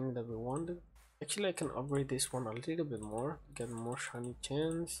everything that we wanted. Actually, I can upgrade this one a little bit more, get more shiny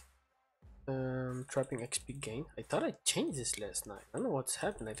chance. Trapping XP gain. I thought I changed this last night. I don't know what's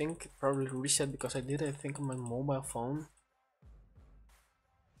happened. I think it probably reset because I did, I think, on my mobile phone.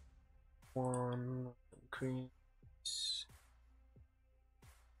 One increase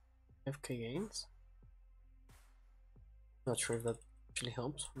FK gains. Not sure if that actually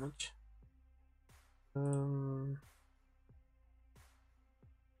helps much.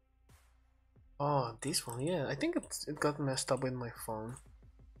 Oh, this one, yeah. I think it got messed up with my phone.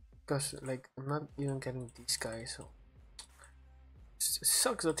 Because, like, I'm not even getting these guys, so... It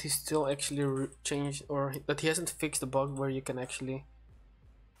sucks that he still actually changed, or that he hasn't fixed the bug where you can actually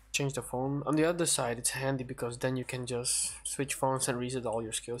change the phone. On the other side, it's handy because then you can just switch phones and reset all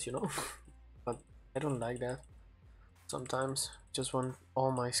your skills, you know? But I don't like that. Sometimes just want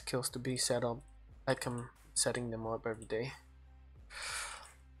all my skills to be set up like I'm setting them up every day.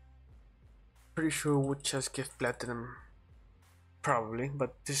 Pretty sure would just give platinum, probably,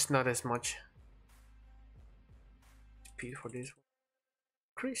 but this is not as much speed for this one.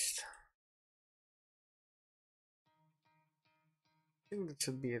 Increased. I think that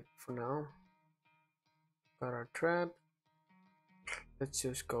should be it for now. Got our trap. Let's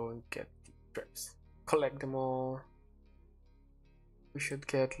just go and get the traps. Collect them all. We should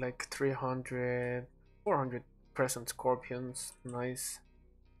get like 300, 400 crescent scorpions. Nice.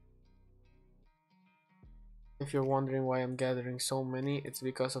 If you're wondering why I'm gathering so many, it's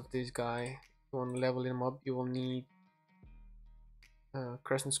because of this guy. If you want to level him up, you will need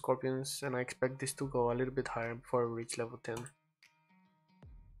crescent scorpions, and I expect this to go a little bit higher before we reach level 10.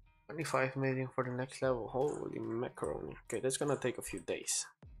 25 million for the next level. Holy macaroni. Okay, that's gonna take a few days.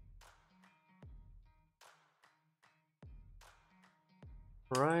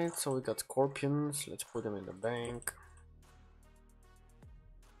 Right, so we got scorpions. Let's put them in the bank.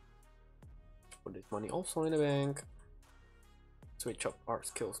 Let's put this money also in the bank. Switch up our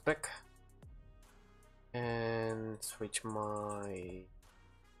skills back. and switch my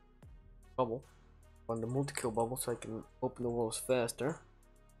bubble on the multi-kill bubble so I can open the walls faster,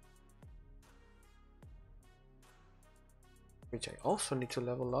 which I also need to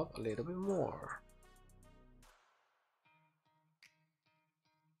level up a little bit more.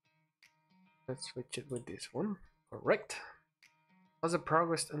 Let's switch it with this one. Correct. How's the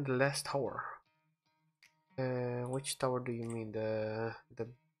progress in the last tower? Which tower do you mean? The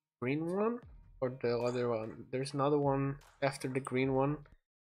green one or the other one? There's another one after the green one,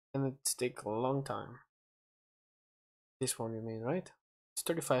 and it's take a long time. This one you mean, right? It's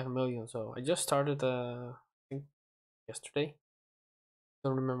 35 million. So I just started I think yesterday.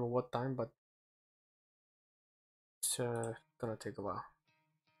 Don't remember what time, but it's gonna take a while.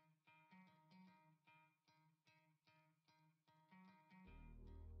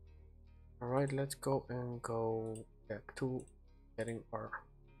 Alright, let's go and go back to getting our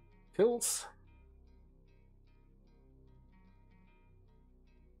pills.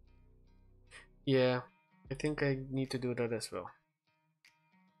 Yeah, I think I need to do that as well.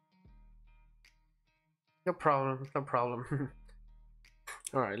 No problem, no problem.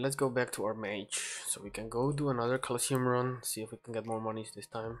 Alright, let's go back to our mage so we can go do another Colosseum run, see if we can get more monies this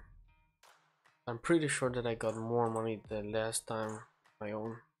time. I'm pretty sure that I got more money than last time, my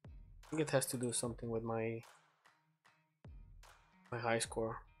own. I think it has to do something with my high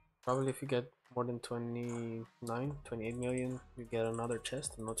score. Probably if you get more than 29, 28 million, you get another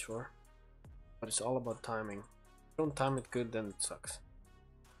chest, I'm not sure. But it's all about timing. If you don't time it good, then it sucks.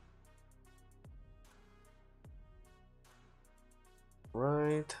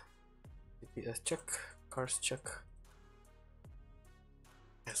 Right. DPS check, cars check.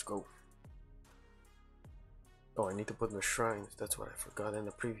 Let's go. Oh, I need to put the shrines. That's what I forgot in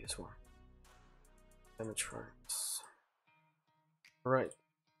the previous one. Damage shrines. Right.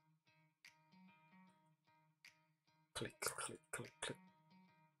 Click, click, click, click.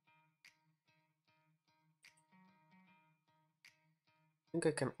 I think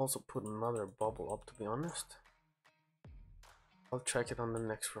I can also put another bubble up, to be honest. I'll check it on the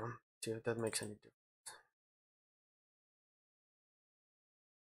next run, see if that makes any difference.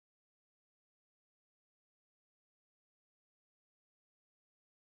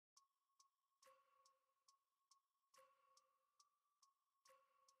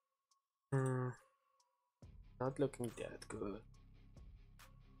 Not looking that good.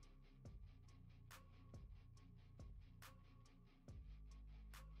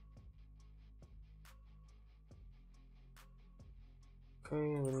 Okay,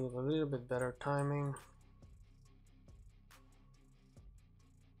 we need a little bit better timing.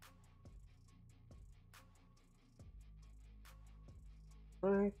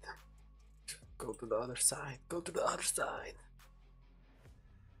 Right. Go to the other side. Go to the other side.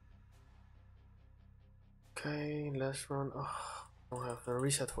 Okay, let's run. Oh, I don't have a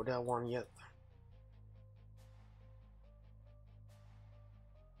reset for that one yet.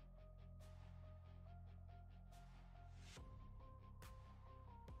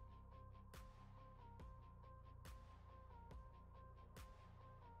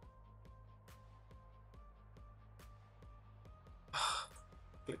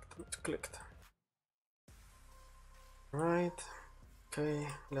 Clicked. Right. Okay,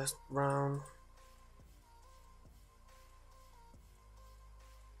 last round.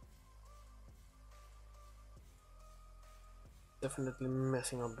 Definitely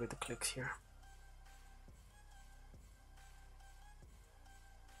messing up with the clicks here.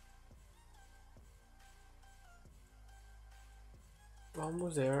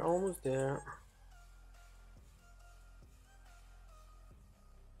 Almost there, almost there.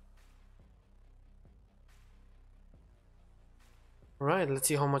 Right, let's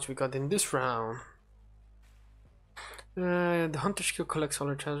see how much we got in this round. The hunter skill collects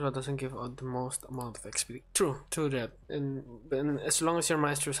all charges but doesn't give out the most amount of XP. True that. And as long as your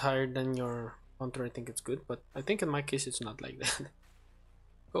master is higher than your hunter, I think it's good. But I think in my case, it's not like that.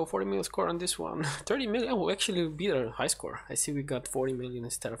 Go 40 million score on this one. 30 million. Oh, actually beat our high score. I see we got 40 million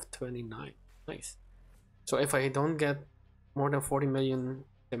instead of 29. Nice. So if I don't get more than 40 million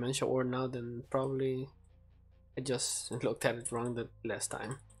dementia ore now, then probably I just looked at it wrong the last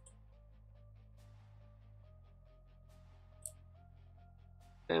time.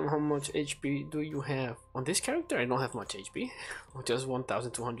 And how much HP do you have? On this character, I don't have much HP. Just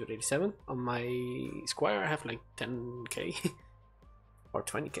 1287. On my squire, I have like 10k. Or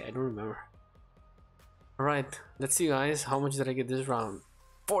 20k, I don't remember. Alright, let's see guys, how much did I get this round?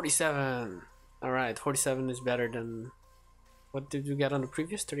 47! Alright, 47 is better than... What did you get on the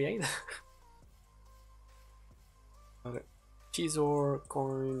previous? 38? Okay. Cheese ore,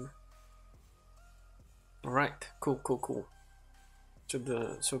 coin... Alright, cool.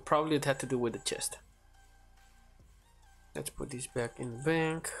 So probably it had to do with the chest. Let's put these back in the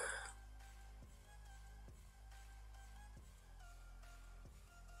bank.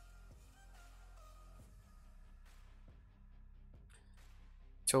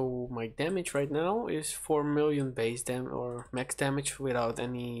 So my damage right now is 4 million base damage or max damage without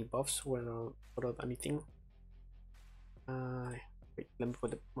any buffs, without anything. Wait, let me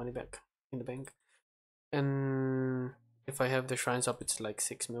put the money back in the bank. And if I have the shrines up, it's like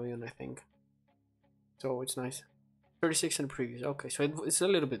 6 million, I think. So it's nice. 36 in the previous. Okay, so it's a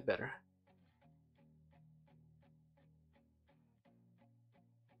little bit better.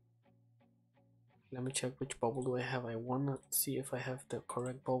 Let me check which bubble do I have. I wanna see if I have the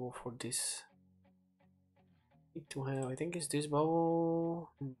correct bubble for this. Need to have, I think it's this bubble.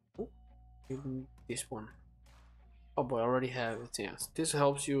 Oh, even this one. Oh boy, I already have it. Yes, this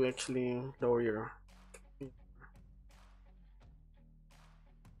helps you actually lower your.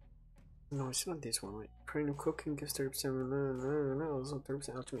 No, it's not this one. Wait, Cranium cooking gives 30%. No, also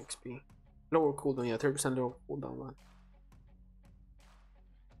 30% ultimate XP. Lower cooldown, yeah, 30% lower cooldown one.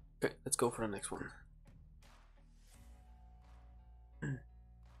 Okay, let's go for the next one.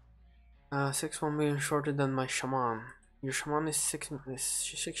 6 million shorter than my shaman. Your shaman is 6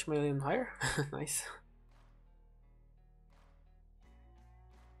 million higher. Nice.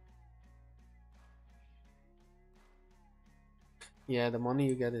 Yeah, the money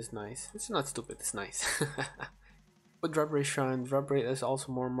you get is nice. It's not stupid. It's nice. But drop rate shrine. Drop rate is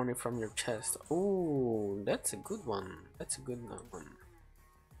also more money from your chest. Oh, that's a good one. That's a good one.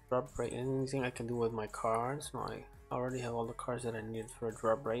 Drop rate. Anything I can do with my cards? No, I already have all the cards that I need for a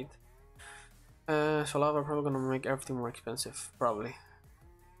drop rate. So lava probably gonna make everything more expensive, probably.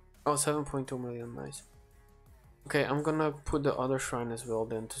 Oh, 7.2 million, nice. Okay, I'm gonna put the other shrine as well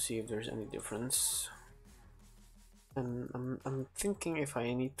then to see if there's any difference. And I'm thinking if I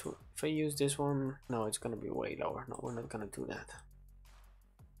use this one, no, it's gonna be way lower. No, we're not gonna do that.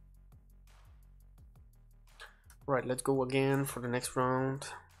 Right, let's go again for the next round.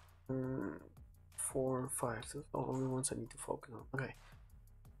 4 and 5, those are the only ones I need to focus on. Okay.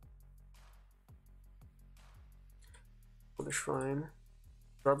 For the shrine.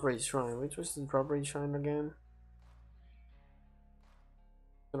 Drop rate shrine. Which was the drop rate shrine again?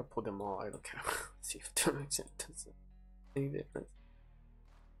 I'm gonna put them all, I don't care. See if that makes any difference.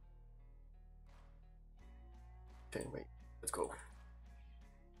 Okay, wait, let's go.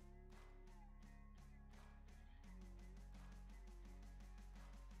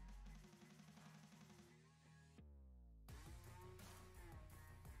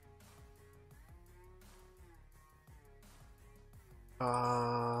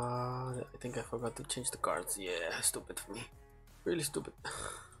 I think I forgot to change the cards. Yeah, stupid for me. Really stupid.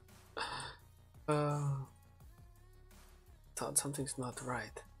 Thought something's not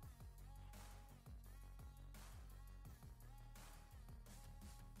right.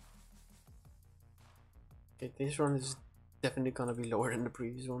 Okay, this one is definitely gonna be lower than the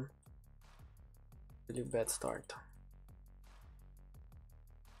previous one. Really bad start.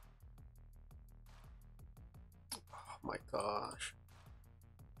 Oh my gosh.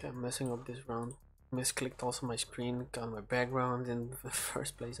 Okay, I'm messing up this round. Misclicked also my screen, got my background in the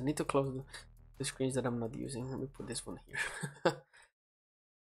first place. I need to close the screens that I'm not using. Let me put this one here.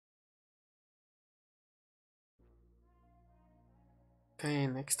 Okay,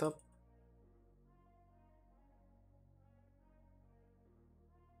 next up.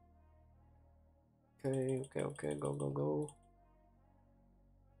 Okay, go.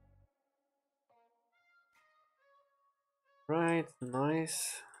 Right,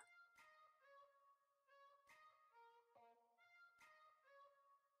 nice.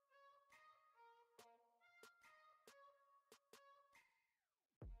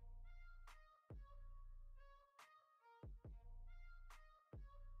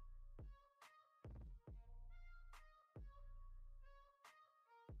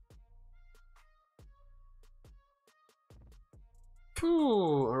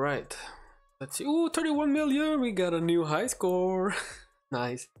 Alright. Let's see. Ooh, 31 million. We got a new high score.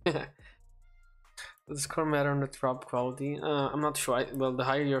 Nice. The score matter on the drop quality. I'm not sure. Well, the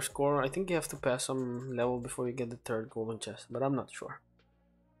higher your score, I think you have to pass some level before you get the third golden chest, but I'm not sure.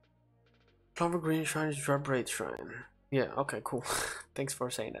 Clover Green Shrine is drop rate shrine. Yeah, okay, cool. Thanks for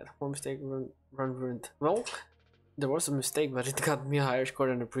saying that. One mistake, run ruined. Well, there was a mistake, but it got me a higher score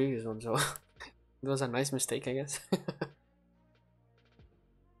than the previous one, so it was a nice mistake, I guess.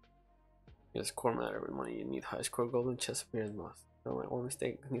 Yeah, score matter with money. You need high score golden chest appearance must. So my own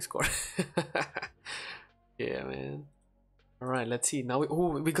mistake, new score. Yeah, man. Alright, let's see. Now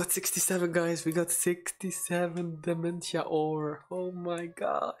we got 67, guys. We got 67 dementia ore. Oh my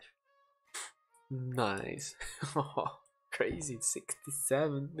gosh. Nice. Crazy.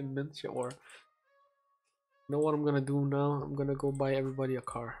 67 dementia ore. You know what I'm gonna do now? I'm gonna go buy everybody a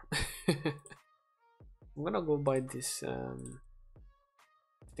car. I'm gonna go buy this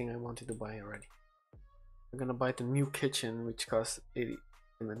thing I wanted to buy already. I'm gonna buy the new kitchen, which costs 80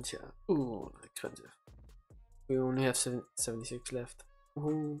 dementia. Ooh, expensive. We only have 76 left.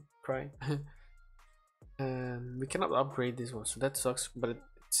 Ooh, cry. We cannot upgrade this one, so that sucks, but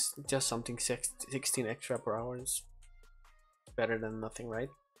it's just something 16 extra per hour. It's better than nothing, right?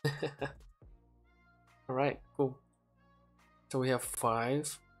 Alright, cool. So we have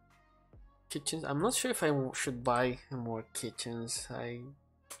 5 kitchens. I'm not sure if I should buy more kitchens. I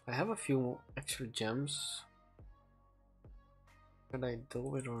have a few extra gems. Should I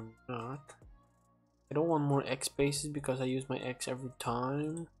do it or not? I don't want more X spaces because I use my X every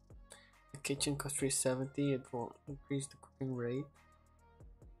time. The kitchen costs 370. It will increase the cooking rate,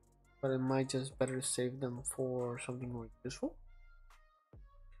 but it might just better save them for something more useful.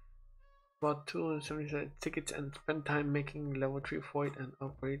 About 270 tickets and spend time making level 3 void and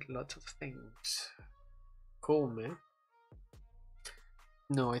upgrade lots of things. Cool, man.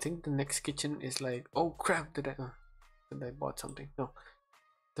 No, I think the next kitchen is like, oh crap, did I bought something? No,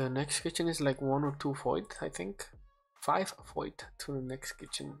 the next kitchen is like 1 or 2 void. I think 5 void to the next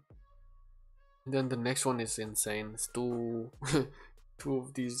kitchen. And then the next one is insane. It's two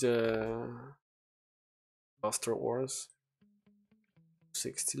of these luster ores,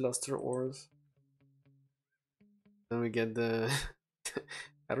 60 luster ores. Then we get the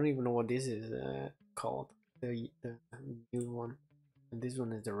I don't even know what this is called, the new one, and this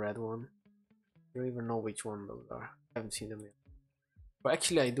one is the red one. I don't even know which one those are. I haven't seen them yet. But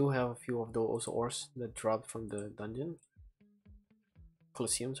actually I do have a few of those ores that dropped from the dungeon.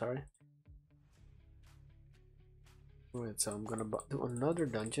 Colosseum, sorry. Right, so I'm gonna do another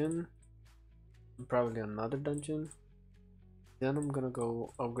dungeon. Probably another dungeon. Then I'm gonna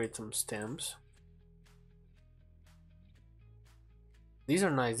go upgrade some stamps. These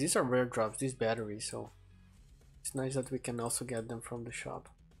are nice. These are rare drops, these batteries, so it's nice that we can also get them from the shop.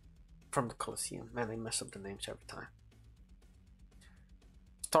 From the Colosseum. Man, I mess up the names every time.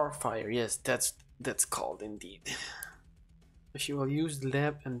 Starfire, yes, that's called indeed. She will use the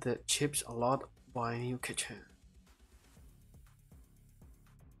lab and the chips a lot by new kitchen.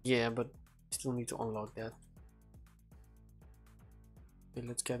 Yeah, but still need to unlock that. Okay,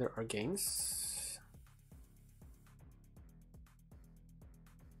 let's gather our gains.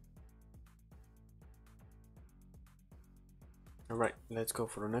 Alright, let's go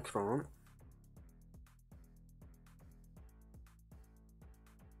for the next round.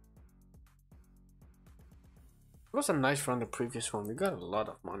 It was a nice run, the previous one. We got a lot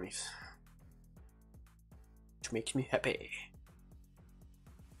of monies, which makes me happy.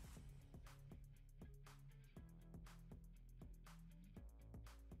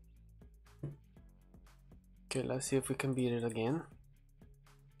 Okay, let's see if we can beat it again.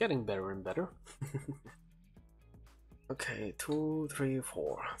 Getting better and better. Okay, 2, 3,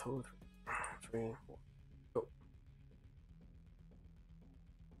 4. 2, 3, 4. Go.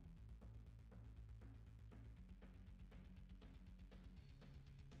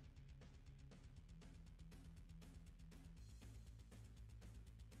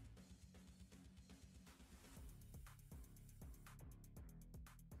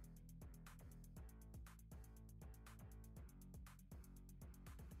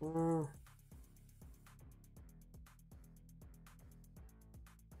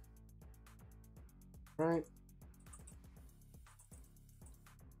 Right.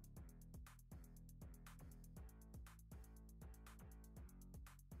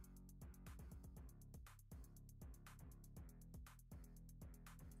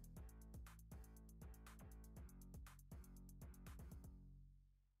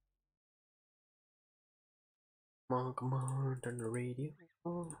 Come on, turn the radio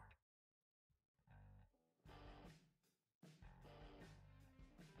on.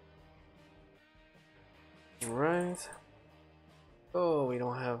 Right. Oh, we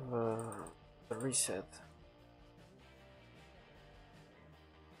don't have the reset.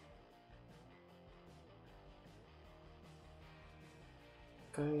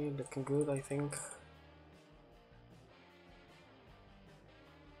 Okay, looking good, I think.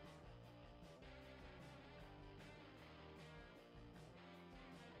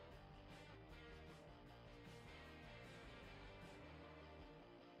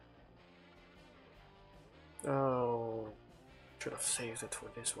 Oh, should have saved it for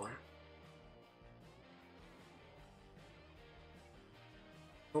this one.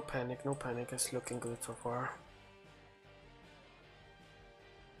 No panic, no panic. It's looking good so far.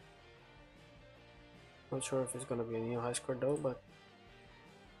 Not sure if it's gonna be a new high score though, but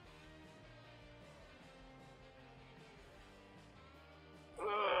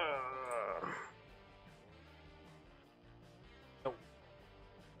no,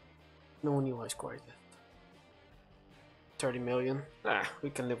 no new high score yet. 30 million.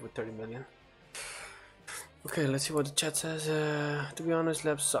 We can live with 30 million. Okay, let's see what the chat says. To be honest,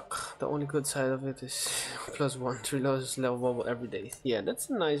 labs suck. The only good side of it is +1 3 losses level bubble every day. Yeah,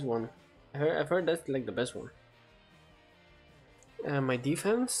 that's a nice one. I've heard that's like the best one. My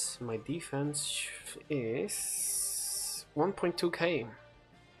defense is 1.2k.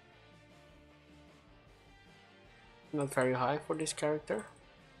 Not very high for this character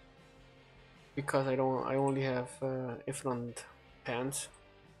because I only have Idleon pants,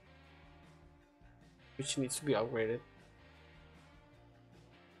 which needs to be upgraded.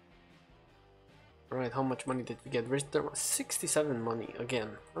 Alright, how much money did we get? 67 money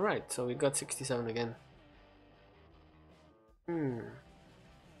again. Alright, so we got 67 again.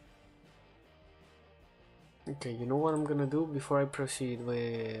 Okay, you know what I'm gonna do before I proceed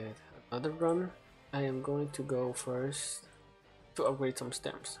with another run? I am going to go first to upgrade some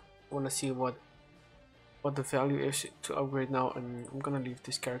stamps. I wanna see what the value is to upgrade now, and I'm gonna leave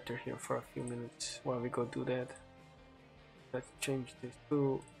this character here for a few minutes while we go do that. Let's change this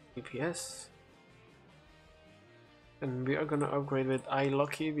to DPS. And we are gonna upgrade with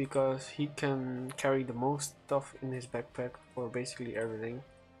Lucky because he can carry the most stuff in his backpack for basically everything.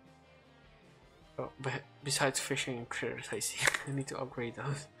 Oh, but besides fishing and critters, I see. I need to upgrade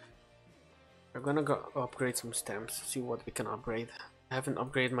those. We're gonna go upgrade some stamps, see what we can upgrade. I haven't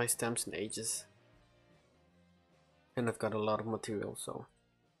upgraded my stamps in ages. And I've got a lot of material, so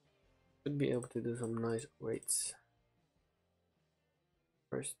should be able to do some nice upgrades.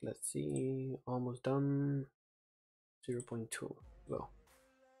 First, let's see, almost done. 0.2, go.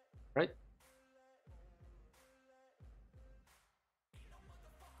 Right?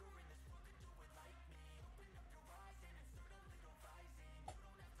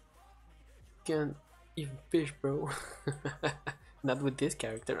 Can't even fish, bro. Not with this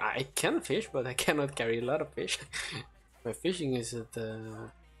character. I can fish, but I cannot carry a lot of fish. My fishing is at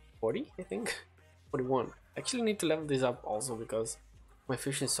 40, I think. 41. Actually need to level this up also because my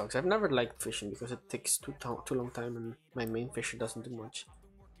fishing sucks. I've never liked fishing because it takes too long time and my main fisher doesn't do much.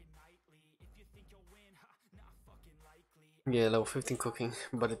 Yeah, level 15 cooking,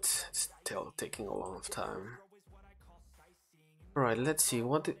 but it's still taking a long time. Alright, let's see,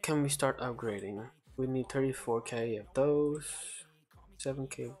 what can we start upgrading? We need 34k of those,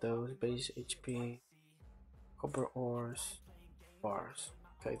 7k of those, base HP, copper ores, bars.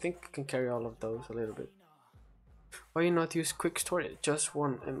 Okay, I think I can carry all of those a little bit. Why you not use quick storage? Just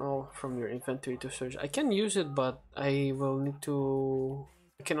one and all from your inventory to search. I can use it, but I will need to...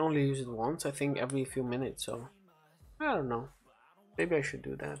 I can only use it once, I think every few minutes, so... I don't know. Maybe I should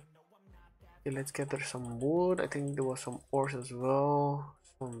do that. Okay, let's gather some wood. I think there was some ores as well.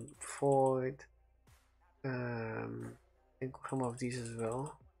 Some void. I think some of these as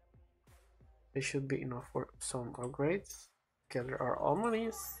well. They should be enough for some upgrades. Gather our all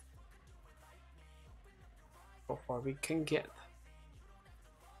monies. So far we can get.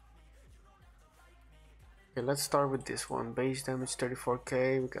 Okay, let's start with this one. Base damage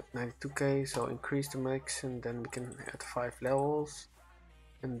 34k, we got 92k, so increase the max and then we can add 5 levels.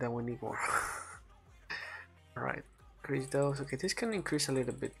 And then we need more. Alright, increase those. Okay, this can increase a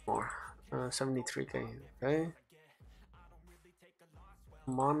little bit more. 73k, okay.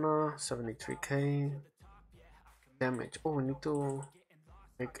 Mana, 73k. Damage. Oh, we need to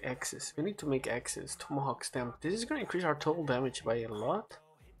make axes. We need to make axes. Tomahawk stamp. This is gonna increase our total damage by a lot.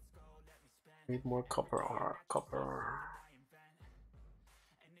 We need more copper ore.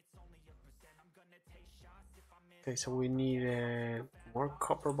 Okay, so we need more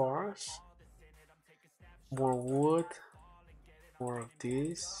copper bars, more wood, more of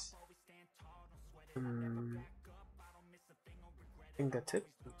this. I think that's it.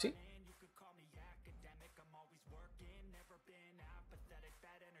 Let's see.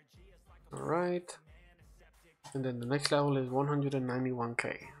 Alright. And then the next level is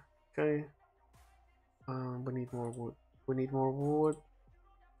 191k. Okay. We need more wood. We need more wood.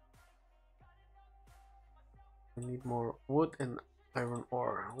 We need more wood and iron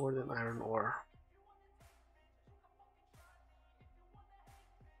ore. Wood and iron ore.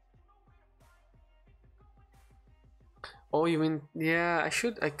 Oh, you mean, yeah,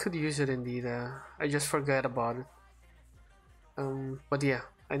 I could use it indeed. I just forgot about it. But yeah,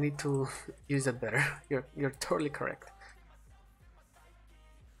 I need to use it better. You're totally correct.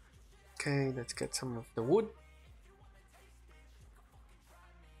 Okay, let's get some of the wood.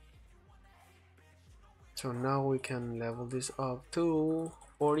 So now we can level this up to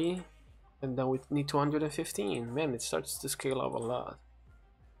 40, and then we need 215. Man, it starts to scale up a lot.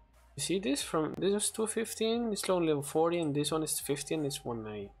 You see this? From this was 215, it's only level 40, and this one is 15, it's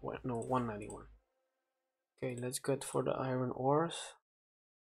 190. No, 191. Okay, let's get for the iron ores.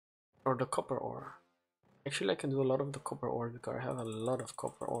 Or the copper ore. Actually, I can do a lot of the copper ore because I have a lot of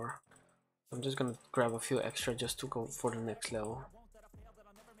copper ore. I'm just gonna grab a few extra just to go for the next level.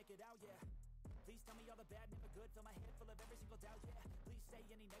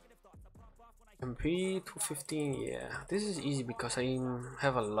 MP 215, yeah. This is easy because I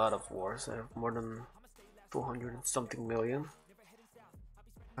have a lot of wars. I have more than 200 and something million.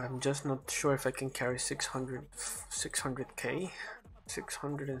 I'm just not sure if I can carry 600k,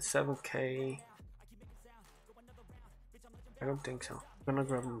 607k. I don't think so. I'm gonna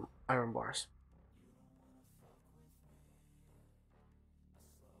grab iron bars.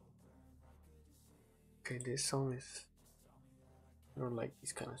 Okay, this song is... I don't like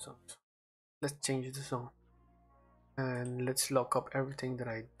these kind of songs. Let's change the song. And let's lock up everything that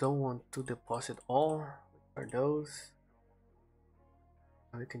I don't want to deposit all. Which are those?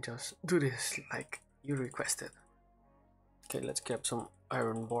 And we can just do this like you requested. Okay, let's grab some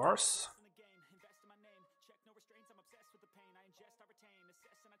iron bars.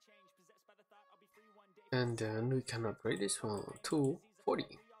 And then we can upgrade this one to 40,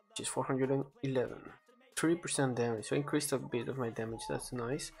 which is 411. 3% damage, so increased a bit of my damage, that's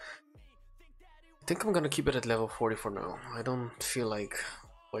nice. I think I'm gonna keep it at level 40 for now. I don't feel like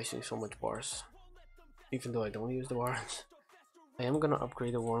wasting so much bars, even though I don't use the bars. I am gonna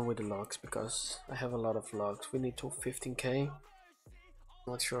upgrade the one with the logs because I have a lot of logs. We need to 15k.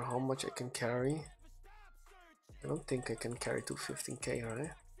 Not sure how much I can carry. I don't think I can carry to 15k,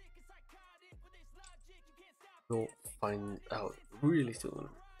 right? We'll find out really soon.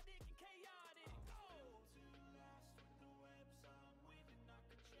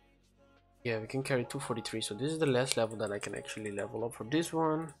 Yeah, we can carry 243, so this is the last level that I can actually level up for this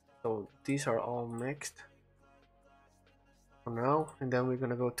one. So these are all mixed for now, and then we're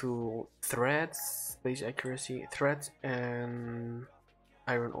gonna go to threads, base accuracy, threads, and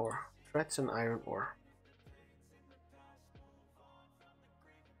iron ore. Threads and iron ore.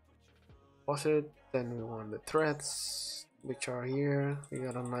 Deposit, then we want the threads, which are here. We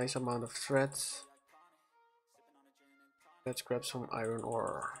got a nice amount of threads. Let's grab some iron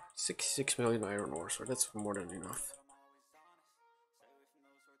ore. 66 million iron ore, so that's more than enough.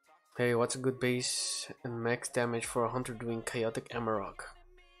 Hey, what's a good base and max damage for a hunter doing chaotic emerald?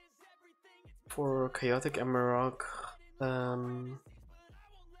 For chaotic emerald, I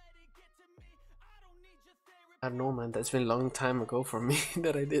don't know, man. That's been a long time ago for me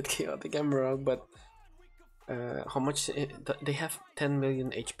that I did chaotic emerald, but how much they have 10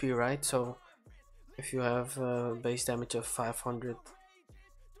 million HP, right? So if you have base damage of 100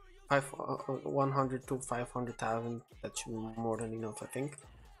 to 500,000, that should be more than enough, I think.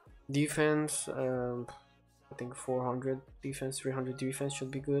 Defense, I think 400 defense, 300 defense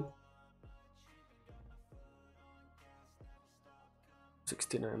should be good.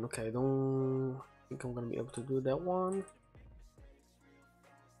 69, okay, I don't think I'm gonna be able to do that one.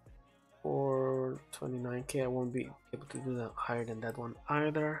 For 29k, I won't be able to do that higher than that one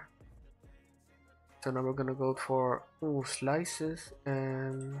either. So now we're gonna go for slices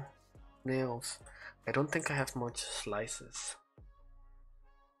and nails. I don't think I have much slices.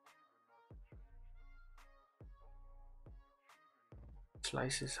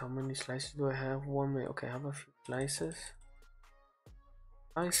 Slices, how many slices do I have? One minute. Okay, I have a few slices.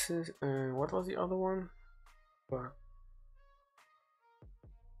 Slices, and what was the other one? Or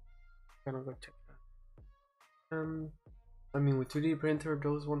I'm gonna go check that. I mean, with 3D printer,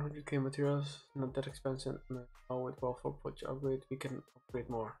 those 100k materials not that expensive. Now with well for push upgrade, we can upgrade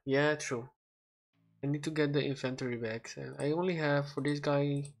more. Yeah, true. I need to get the inventory back. And I only have for this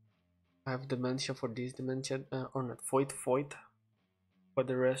guy. I have dementia for this dementia, or not void. For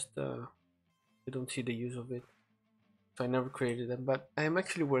the rest, I don't see the use of it. So I never created them, but I am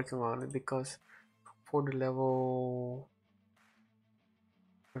actually working on it because for the level,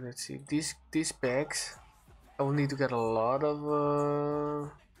 let's see, these bags, I will need to get a lot of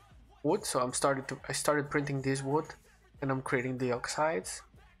wood. So I started printing this wood, and I'm creating the oxides.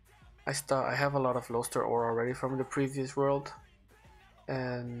 I have a lot of luster ore already from the previous world,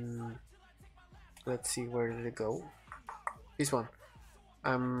 and let's see, where did it go? This one.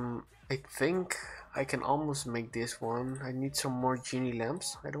 I think I can almost make this one. I need some more genie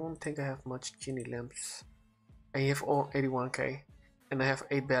lamps. I don't think I have much genie lamps. I have all 81k. and I have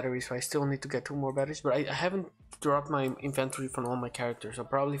 8 batteries, so I still need to get 2 more batteries, but I haven't dropped my inventory from all my characters, so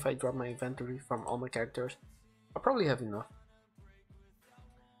probably if I drop my inventory from all my characters, I'll probably have enough.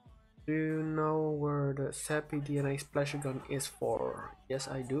 Do you know where the Sappy DNA Splasher Gun is for? Yes,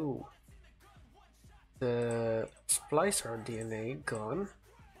 I do. The Splicer DNA gun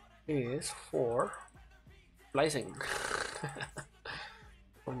is for splicing.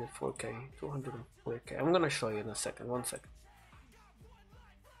 204k, 204k. I'm gonna show you in a second, 1 second.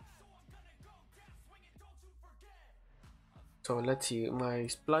 So let's see, my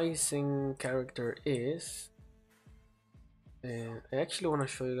splicing character is... I actually want to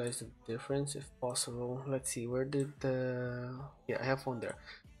show you guys the difference if possible. Let's see, where did the... Yeah, I have one there.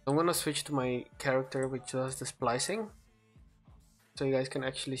 I'm gonna switch to my character which does the splicing, so you guys can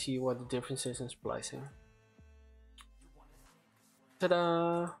actually see what the difference is in splicing.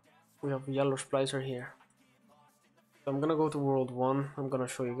 Ta-da! We have a yellow splicer here. So I'm gonna go to world 1. I'm gonna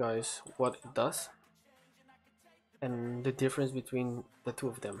show you guys what it does and the difference between the two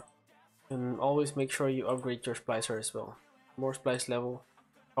of them. And always make sure you upgrade your splicer as well. More splice level,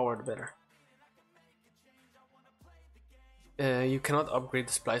 power the better. You cannot upgrade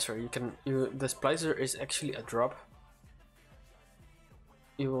the splicer. The splicer is actually a drop.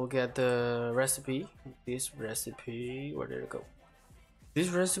 You will get the recipe. This recipe, where did it go? This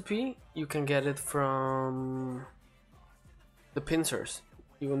recipe, you can get it from the pincers.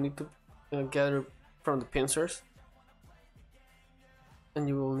 You will need to gather from the pincers, and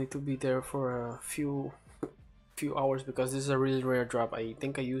you will need to be there for a few hours because this is a really rare drop. I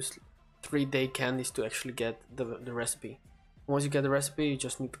think I used 3-day candies to actually get the recipe. Once you get the recipe, you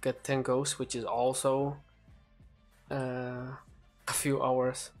just need to get 10 ghosts, which is also a few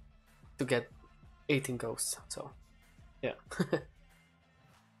hours to get 18 ghosts. So yeah.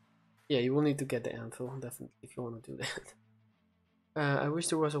 Yeah, you will need to get the anvil definitely if you want to do that. I wish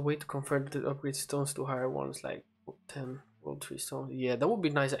there was a way to convert the upgrade stones to higher ones, like 10 world 3 stones. Yeah, that would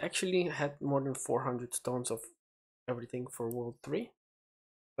be nice. I actually had more than 400 stones of everything for world 3,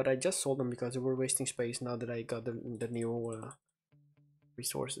 but I just sold them because they were wasting space now that I got the new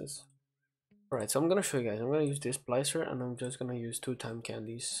resources. Alright, so I'm gonna show you guys. I'm gonna use this splicer and I'm just gonna use 2 time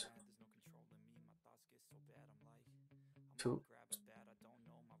candies to...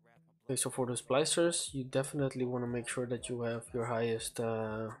 Okay, so for the splicers, you definitely want to make sure that you have your highest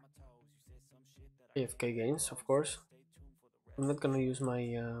AFK gains, of course. I'm not gonna use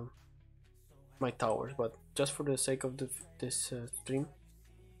my my towers, but just for the sake of this stream,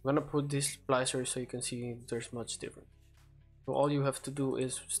 I'm gonna put this splicer so you can see if there's much different. So all you have to do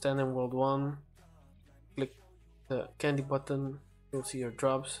is stand in world 1, click the candy button, you'll see your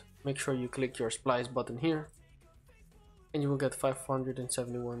drops. Make sure you click your splice button here, and you will get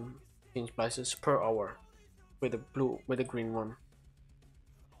 571 splices per hour with the green one.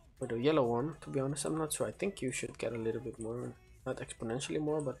 With the yellow one, to be honest, I'm not sure. I think you should get a little bit more, not exponentially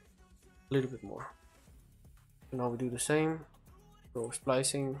more, but a little bit more. So now we do the same. Go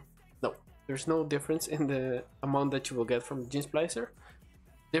splicing. No, there's no difference in the amount that you will get from the gene splicer.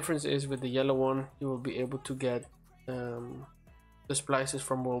 Difference is with the yellow one, you will be able to get the splices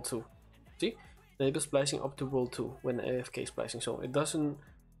from world 2. See, enable splicing up to world 2 when AFK splicing. So it doesn't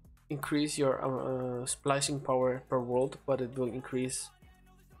increase your splicing power per world, but it will increase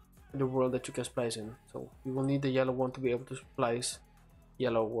the world that you can splice in. So you will need the yellow one to be able to splice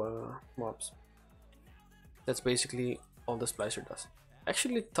yellow mobs. That's basically all the splicer does. I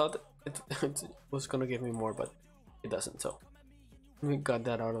actually thought it was gonna give me more, but it doesn't, so we got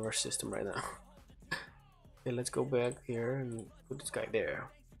that out of our system right now. Okay, let's go back here and put this guy there.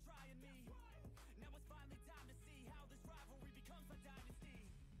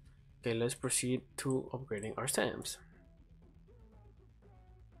 Okay, let's proceed to upgrading our stamps.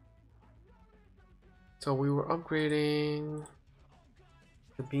 So we were upgrading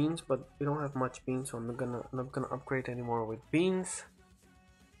the beans, but we don't have much beans, so I'm not gonna upgrade anymore with beans.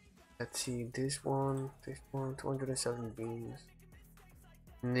 Let's see, this one, 207 beans.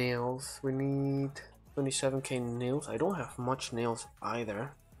 Nails, we need 27k nails. I don't have much nails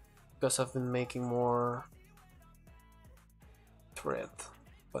either because I've been making more thread,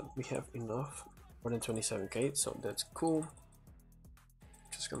 but we have enough, more than 27k, so that's cool.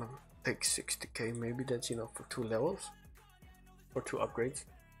 Just gonna take 60k, maybe that's enough for 2 levels or 2 upgrades.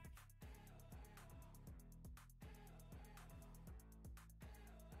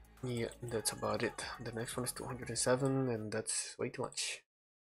 Yeah, that's about it. The next one is 207 and that's way too much.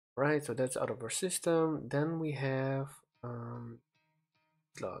 Right, so that's out of our system. Then we have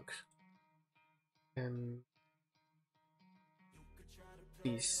logs and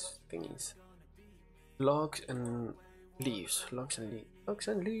these thingies. Logs and Leaves, logs and leaves, logs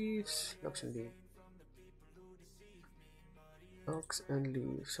and leaves, logs and leaves, logs and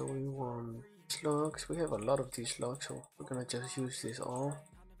leaves. So we want these logs. We have a lot of these logs, so we're gonna just use this all.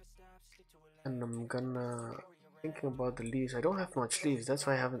 And I'm gonna thinking about the leaves. I don't have much leaves, that's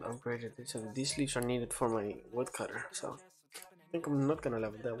why I haven't upgraded this. And these leaves are needed for my woodcutter, so I think I'm not gonna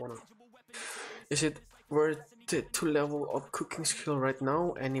level that one up. Is it worth it to level up cooking skill right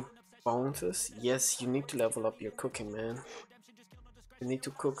now? Any bonuses? Yes, you need to level up your cooking, man. You need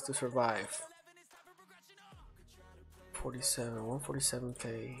to cook to survive.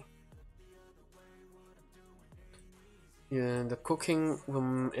 147k. Yeah, the cooking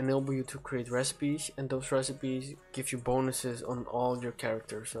will enable you to create recipes, and those recipes give you bonuses on all your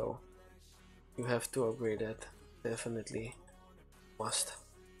characters, so you have to upgrade that. Definitely must.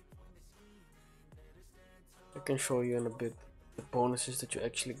 I can show you in a bit the bonuses that you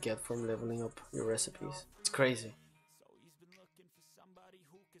actually get from leveling up your recipes. It's crazy.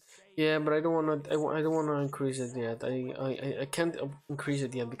 Yeah, but I don't wanna. I don't wanna increase it yet. I can't increase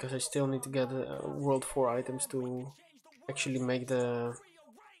it yet because I still need to get World 4 items to actually make the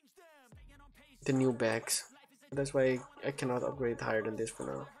new bags. That's why I cannot upgrade higher than this for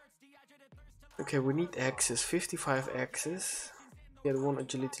now. Okay, we need axes. 55 axes. Get one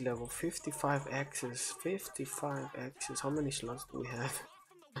agility level. 55 axes. 55 axes. How many slots do we have?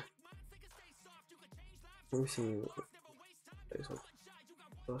 Let me see.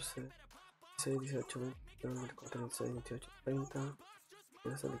 12, 16, 18, 24, 26, 28,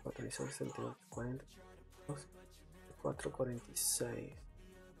 30, 64, 36, 38, 40, 44, 46,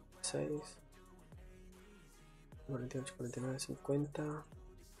 6, 48, 49, 50, 1,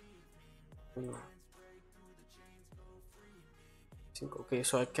 5. Okay,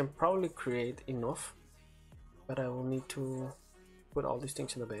 so I can probably create enough, but I will need to put all these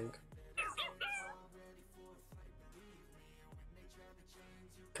things in the bank.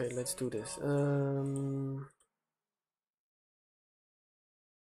 Okay, let's do this.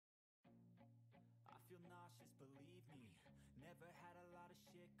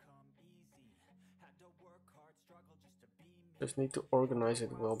 Just need to organize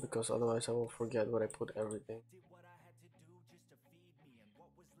it well, because otherwise I will forget where I put everything.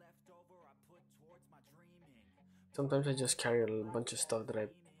 Sometimes I just carry a bunch of stuff that I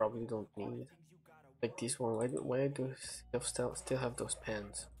probably don't need. Like this one. Why do I still have those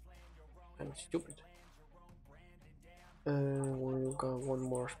pens? I'm stupid. We got one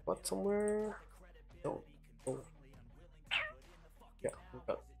more spot somewhere. No. Oh. Yeah, we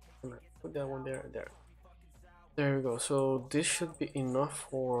got. Put that one there. There we go. So this should be enough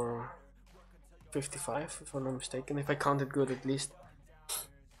for 55, if I'm not mistaken. If I counted good, at least.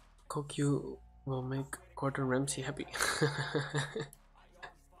 Kokyu will make Gordon Ramsay happy.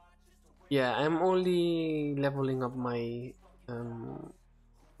 Yeah, I'm only leveling up my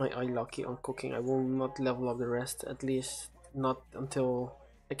my eye lucky on cooking. I will not level up the rest, at least not until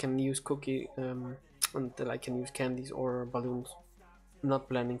I can use cookie until I can use candies or balloons. I'm not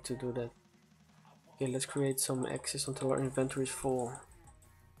planning to do that. Okay, let's create some X's until our inventory is full.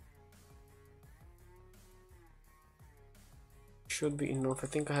 Should be enough. I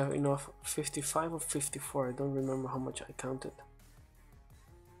think I have enough. 55 or 54. I don't remember how much I counted.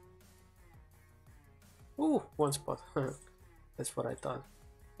 Ooh, one spot. That's what I thought.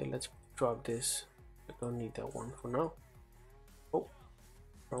 Okay, let's drop this. I don't need that one for now. Oh,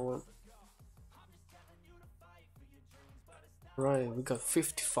 wrong one. Right, we got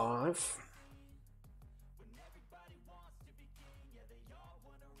 55.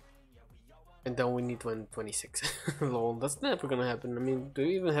 And then we need 126. Lol, that's never gonna happen. I mean, do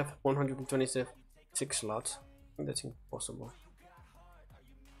you even have 126 slots? I think that's impossible.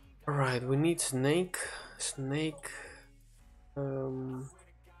 Alright, we need snake.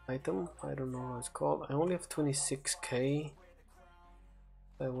 Item. I don't know what it's called. I only have 26k.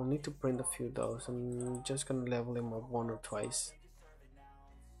 I will need to print a few of those. I'm just gonna level him up one or twice.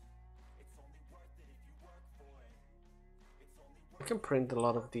 I can print a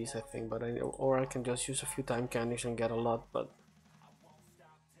lot of these, I think, but or I can just use a few time candies and get a lot, but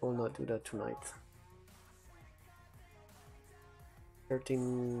I will not do that tonight.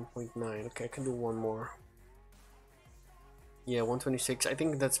 13.9. Okay, I can do one more. Yeah, 126. I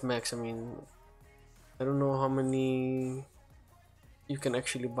think that's max. I mean, I don't know how many you can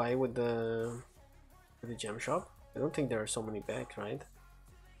actually buy with the gem shop. I don't think there are so many bags, right?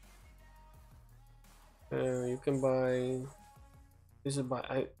 You can buy. This is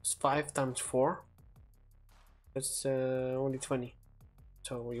by 5 times 4. That's only 20.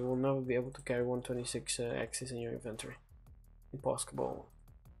 So you will never be able to carry 126 axes in your inventory. Impossible.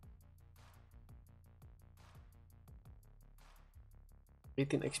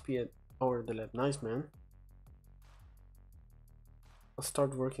 18 XP at Power the Lab. Nice, man. I'll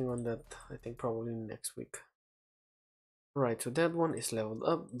start working on that, I think probably next week. Right, so that one is leveled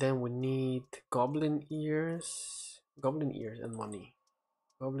up. Then we need goblin ears and money.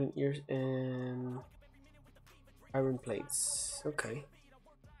 Goblin ears and iron plates. Okay.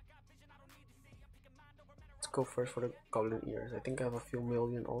 Let's go first for the goblin ears. I think I have a few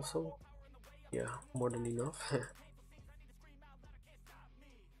million also. Yeah, more than enough.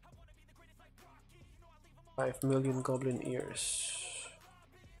 5 million goblin ears.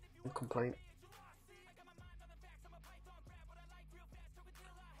 No complaint.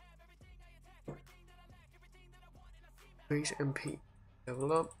 Base MP.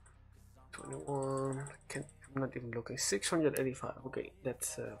 Level up. 21. I'm not even looking. 685. Okay,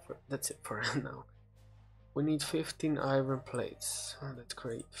 that's it for now. We need 15 iron plates. Oh, that's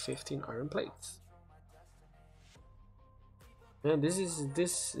great. 15 iron plates. Yeah,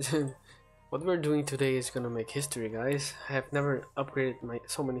 this what we're doing today is gonna make history, guys. I have never upgraded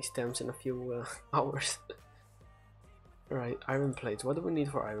so many stamps in a few hours. Right, iron plates. What do we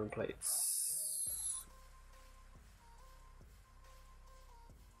need for iron plates?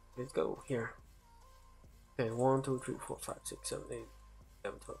 Let's go here. Okay, 1, 2, 3, 4, 5, 6, 7, 8,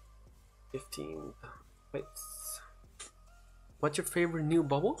 11, 12, 15 plates. What's your favorite new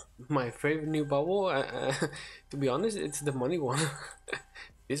bubble? My favorite new bubble, to be honest, it's the money one.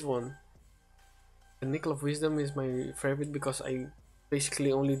 This one. The Nickel of Wisdom is my favorite because I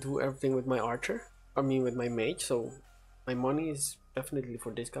basically only do everything with my archer. I mean with my mage, so my money is definitely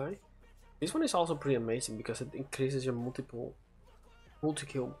for this guy. This one is also pretty amazing because it increases your multi-kill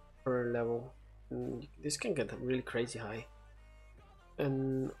per level. And this can get really crazy high.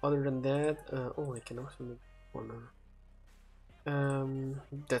 And other than that, oh, I can also make one.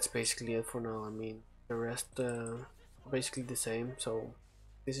 That's basically it for now. I mean, the rest basically the same. So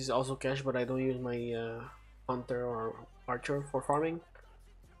this is also cash, but I don't use my hunter or archer for farming.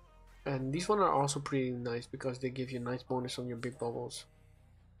 And these ones are also pretty nice because they give you a nice bonus on your big bubbles.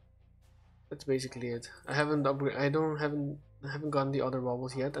 That's basically it. I haven't gotten the other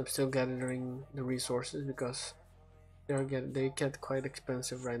bubbles yet. I'm still gathering the resources because they get quite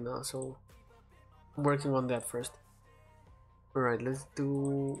expensive right now. So I'm working on that first. Alright, let's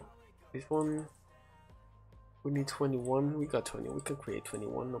do this one. We need 21. We got 20. We can create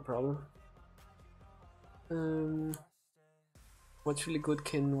 21, no problem. What's really good,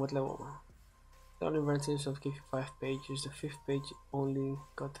 Kin? What level? The only advantage of give you 5 pages. The 5th page only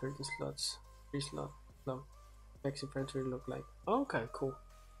got 30 slots. 3 slots. No. Next inventory look like. Oh, okay, cool.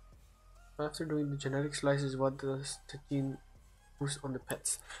 After doing the genetic slices, what does the gene boost on the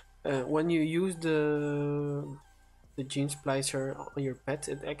pets? When you use the gene splicer on your pet,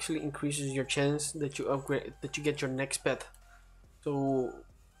 it actually increases your chance that you get your next pet. So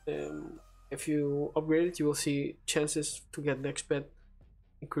if you upgrade it, you will see chances to get next pet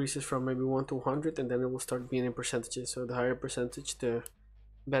increases from maybe 1 to 100, and then it will start being in percentages. So the higher percentage, the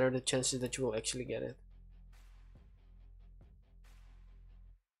better the chances that you will actually get it.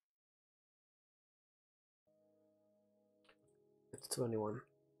 It's 21.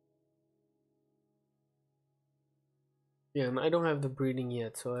 Yeah, and I don't have the breeding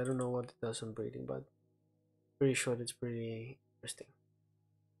yet, so I don't know what it does on breeding, but pretty sure it's pretty interesting.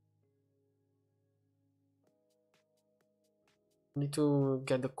 I need to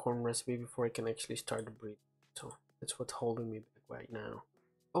get the corn recipe before I can actually start the breed, so that's what's holding me back right now.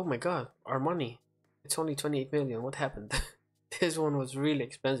 Oh my god, our money! It's only 28 million. What happened? This one was really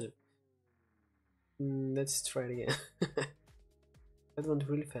expensive. Let's try it again. That went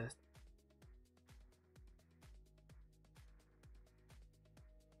really fast.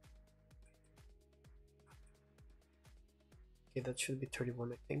 Okay, that should be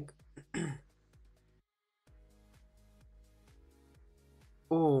 31, I think.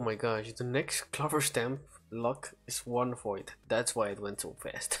 Oh my gosh, the next clover stamp luck is 1 void. That's why it went so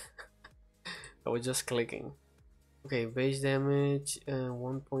fast. I was just clicking. Okay, base damage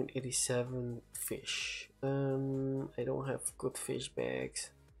 1.87 fish. I don't have good fish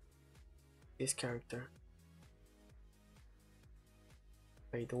bags. This character.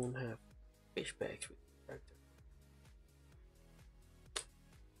 I don't have fish bags with this character.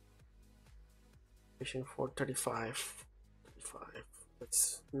 Fishing for 35.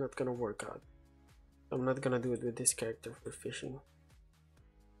 That's not gonna work out. I'm not gonna do it with this character for fishing.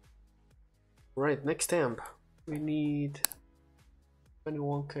 Right, next stamp. We need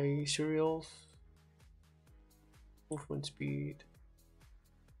 21k cereals. Movement speed.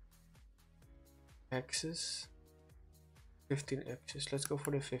 Axis. 15 axis. Let's go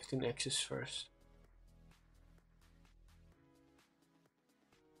for the 15 axis first.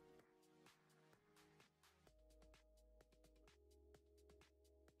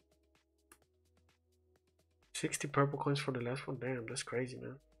 60 purple coins for the last one. Damn, that's crazy,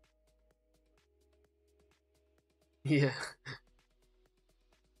 man. Yeah.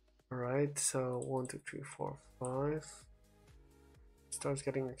 Alright, so 1, 2, 3, 4, 5. Starts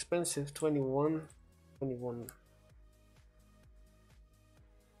getting expensive. 21. 21.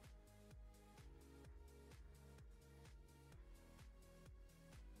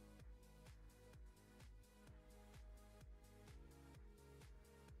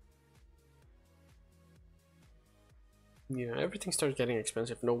 Yeah, everything starts getting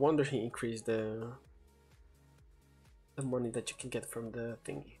expensive. No wonder he increased the money that you can get from the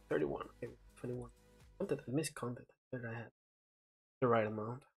thingy. 31. Okay, 21. Content, I miscounted that I had the right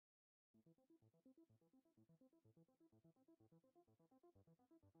amount.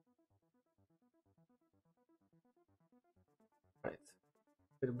 Right.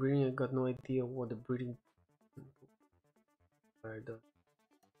 With the breeding, I got no idea what the breeding does.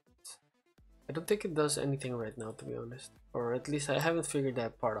 I don't think it does anything right now, to be honest. Or at least I haven't figured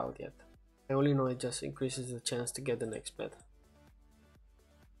that part out yet. I only know it just increases the chance to get the next pet.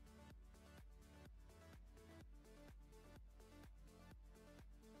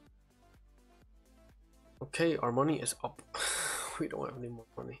 Okay, our money is up. We don't have any more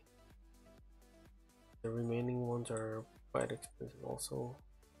money. The remaining ones are quite expensive also.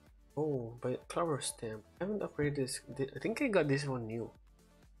 Oh, but flower stamp. I haven't upgraded this. I think I got this one new.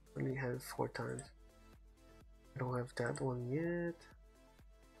 Only had it 4 times. I don't have that one yet.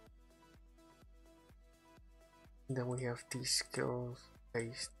 And then we have these skills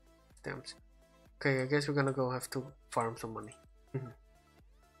based stamps. Okay, I guess we're gonna go have to farm some money.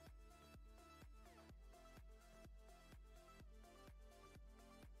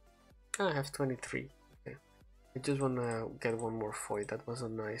 I have 23. Okay. I just wanna get one more void. That was a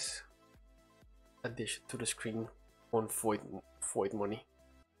nice addition to the screen. One void money.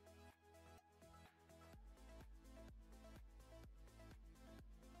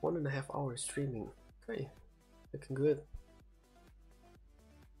 One and a half hours streaming. Okay, looking good.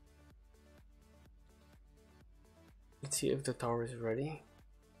 Let's see if the tower is ready.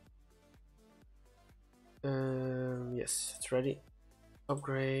 Yes, it's ready.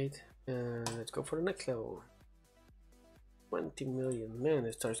 Upgrade, and let's go for the next level. 20 million. Man,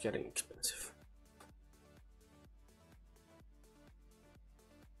 it starts getting expensive.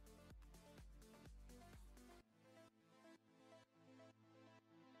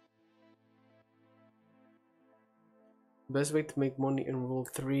 Best way to make money in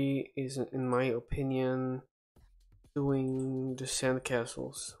World 3 is, in my opinion, doing the sand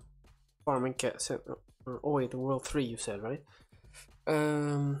castles. Farming oh wait, in World 3 you said, right?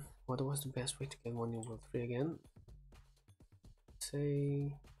 What was the best way to get money in World 3 again?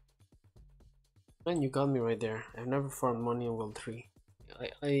 Say... Man, you got me right there. I've never farmed money in World 3.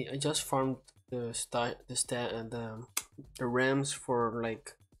 I just farmed the stat and the rams for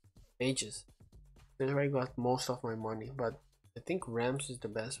like ages. That's where I got most of my money, but I think rams is the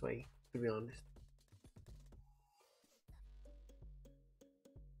best way, to be honest.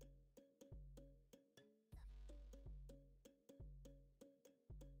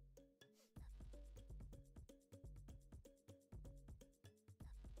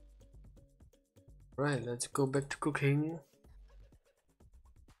 Right, let's go back to cooking.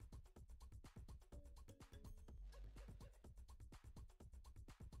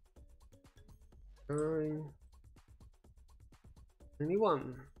 Nine.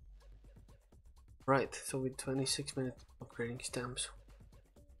 21. Right, so with 26 minutes upgrading stamps.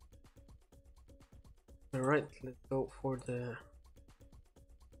 Alright, let's go for the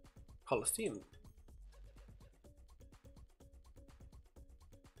Colosseum.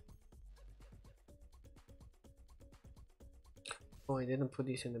 Oh, I didn't put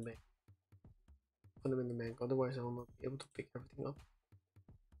these in the bank. Put them in the bank, otherwise I will not be able to pick everything up.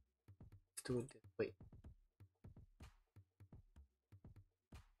 Let's do it this way.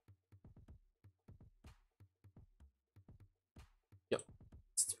 Yep,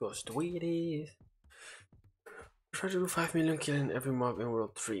 that's supposed the way it is. Try to do 5 million killing every mob in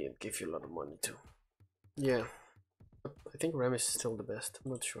World 3 and give you a lot of money too. Yeah, but I think Ram is still the best,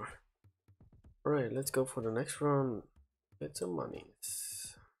 I'm not sure. Alright, let's go for the next run. Get some money.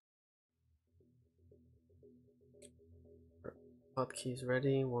 Hotkeys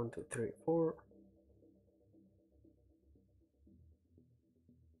ready. 1, 2, 3, 4.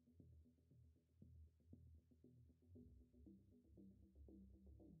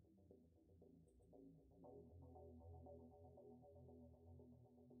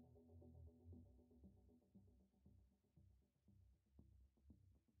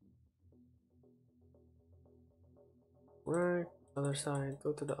 Right, other side,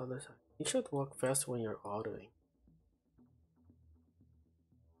 go to the other side. You should walk fast when you're autoing.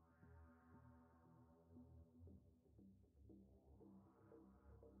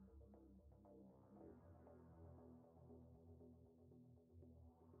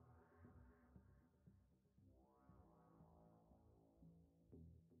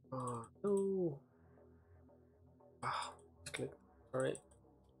 Oh no. Ah, click. Alright.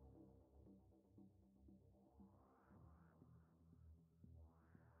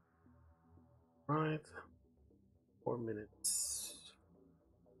 Right. 4 minutes.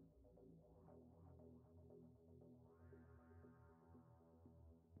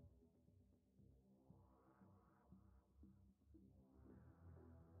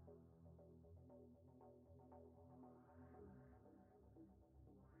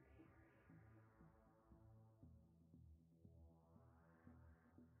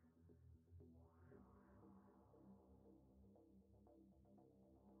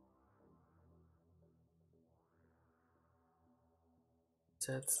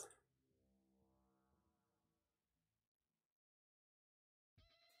 Sets.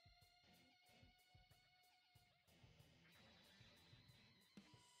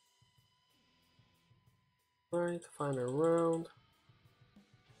 Right, final round.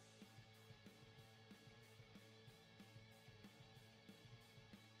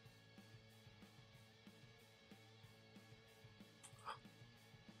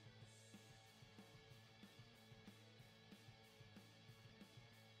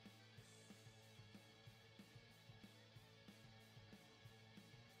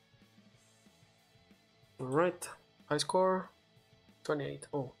 Alright, high score 28.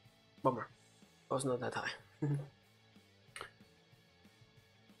 Oh, bummer. It was not that high.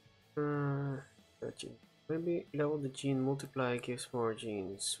 13. Maybe level the gene multiply gives more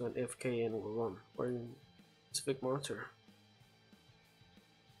genes when FK and 1 or in specific monster.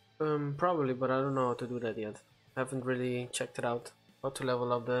 Probably, but I don't know how to do that yet. I haven't really checked it out. How to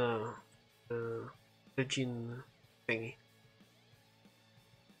level up the gene thingy.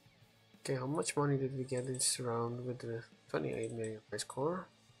 Okay, how much money did we get this round with the 28 million high score?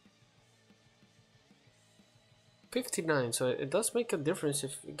 59, so it does make a difference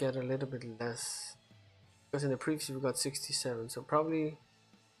if we get a little bit less. Because in the previous we got 67, so probably,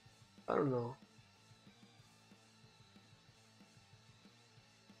 I don't know.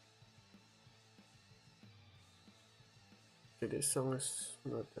 Okay, this song is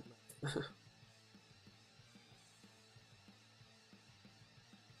not that nice.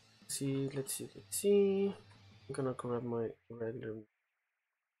 Let's see. I'm gonna grab my regular.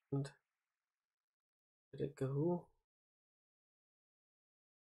 Did it go?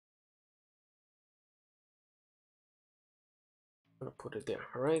 I'm gonna put it there,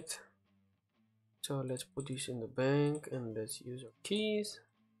 alright? So let's put these in the bank and let's use our keys.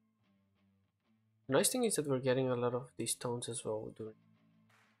 The nice thing is that we're getting a lot of these stones as well. We're doing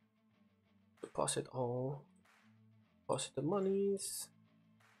deposit all, deposit the monies.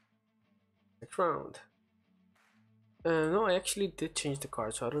 Next round. No, I actually did change the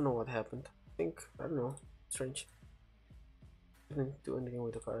card, so I don't know what happened. I don't know, strange. I didn't do anything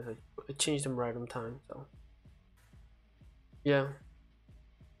with the cards. I changed them right on time, so yeah.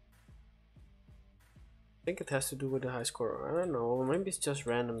 I think it has to do with the high score. I don't know, maybe it's just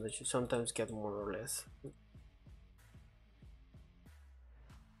random that you sometimes get more or less.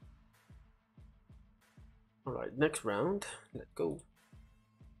 Alright, next round. Let's go.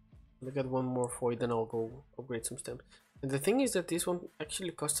 I get one more for it, then I'll go upgrade some stamps. And the thing is that this one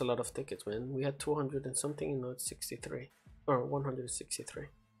actually costs a lot of tickets, man. We had 200 and something, and now it's 63. Or 163.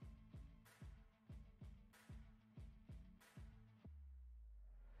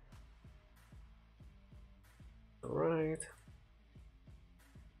 Alright.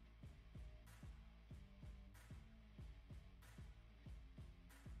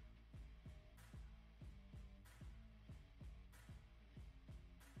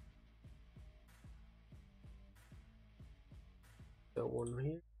 Got one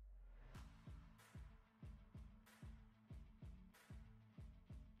here.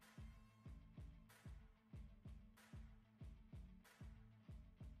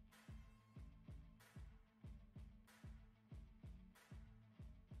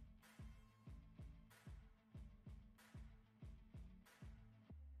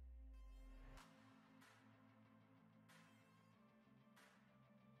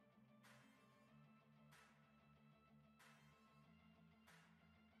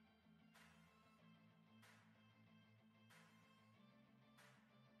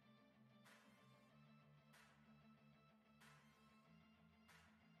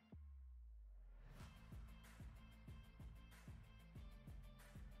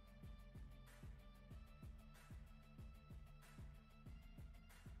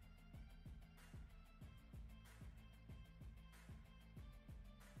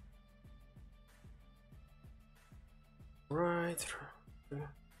 Alright,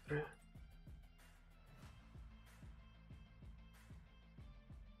 three.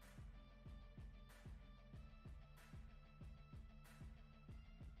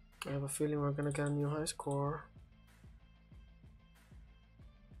 I have a feeling we're gonna get a new high score.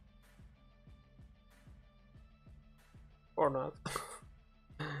 Or not.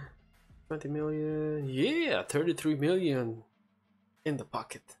 20 million. Yeah, 33 million in the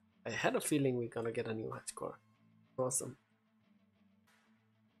pocket. I had a feeling we're gonna get a new high score. Awesome.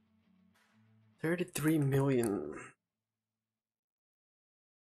 33 million.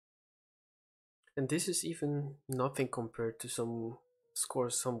 And this is even nothing compared to some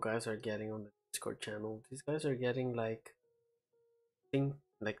scores some guys are getting on the Discord channel. These guys are getting like, I think,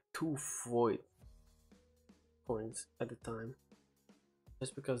 like 2 void coins at a time.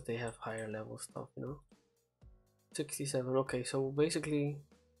 Just because they have higher level stuff, you know? 67, okay, so basically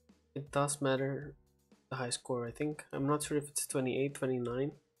it does matter the high score, I think. I'm not sure if it's 28,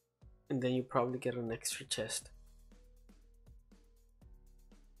 29, and then you probably get an extra chest.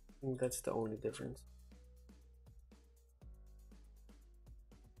 I think that's the only difference.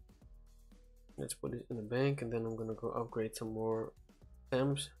 Let's put it in the bank, and then I'm gonna go upgrade some more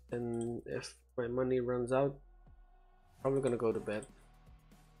stamps, and if my money runs out, probably gonna go to bed.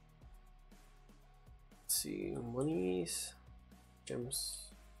 Let's see, monies,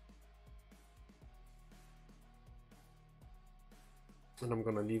 gems, and I'm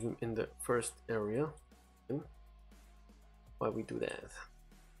gonna leave them in the first area. Why we do that?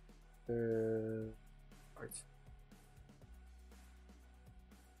 Parts.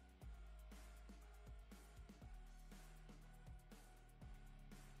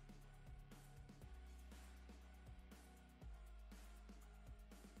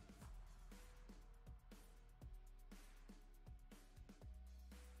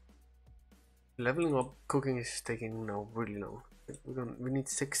 Leveling up cooking is taking now really long. We need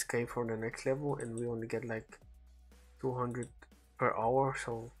 6k for the next level, and we only get like 200 per hour,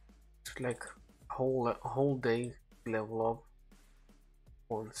 so it's like a whole day level up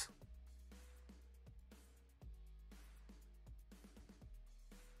once.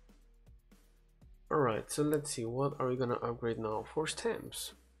 Alright, so let's see, what are we gonna upgrade now? For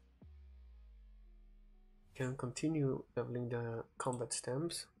stamps. Can continue leveling the combat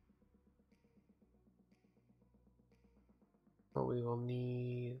stamps. But we will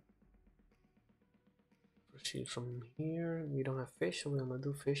need proceed from here. We don't have fish, so we're gonna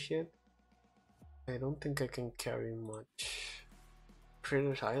do fish yet. I don't think I can carry much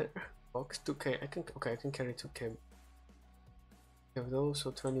critters either. Box 2k. I can carry 2k of those,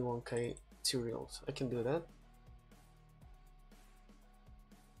 so 21k cereals. I can do that.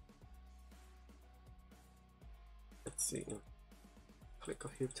 Let's see. Click a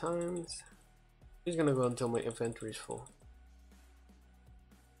few times. Just gonna go until my inventory is full.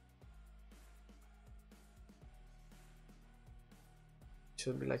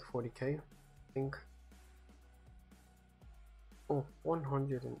 Should be like 40k, I think. Oh,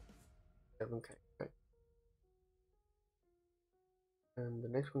 107k. Okay. And the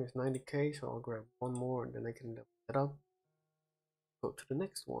next one is 90k, so I'll grab one more and then I can level that up. Go to the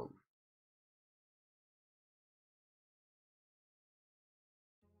next one.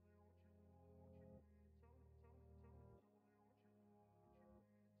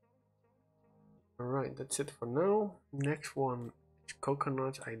 Alright, that's it for now. Next one is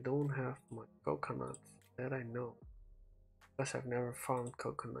coconuts. I don't have much coconuts, that I know, because I've never farmed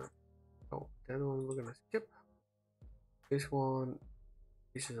coconut. So that one we're gonna skip. This one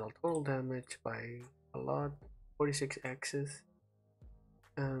increases our total damage by a lot, 46 axes,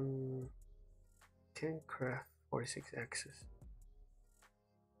 and can craft 46 axes.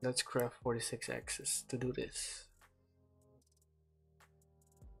 Let's craft 46 axes to do this.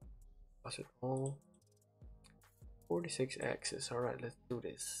 Was it all? 46 axes. Alright, let's do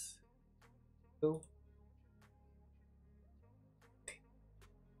this. Go.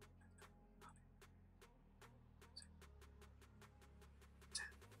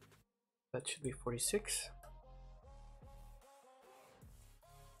 That should be 46.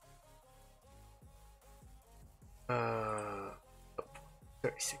 Oh,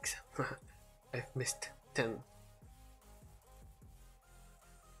 36. I've missed 10.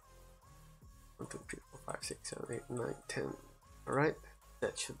 1, 2, 3, 4, 5, 6, 7, 8, 9, 10. Alright,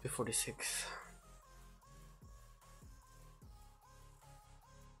 that should be 46.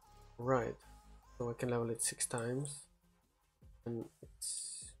 Right, so I can level it 6 times, and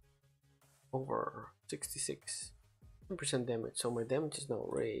it's over 66. 10% damage, so my damage is now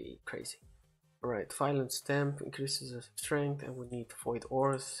really crazy. Alright, violent stamp increases the strength, and we need void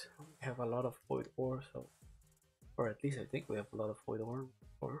ores. We have a lot of void ores, so or at least I think we have a lot of void ore.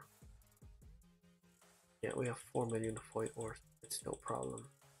 Or yeah, we have 4 million void ore. It's no problem.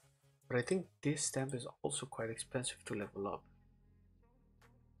 But I think this stamp is also quite expensive to level up.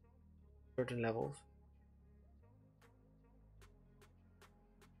 Certain levels.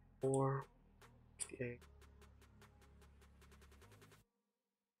 4, 58.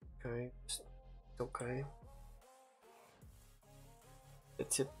 Okay, it's okay.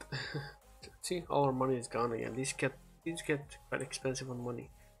 That's it. See, all our money is gone again. These get quite expensive on money.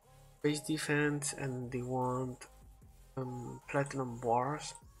 Base defense, and they want platinum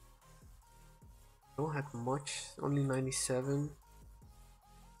bars. Don't have much, only 97,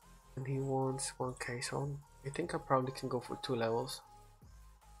 and he wants 1k. So I think I probably can go for 2 levels.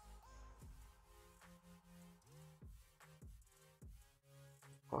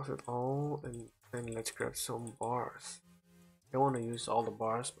 Pause it all, and then let's grab some bars. I don't want to use all the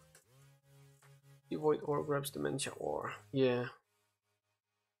bars, but the void ore grabs dementia ore. Yeah.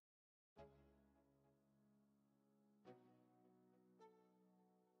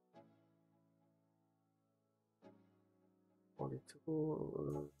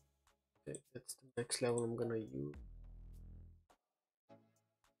 Okay, that's the next level I'm gonna use.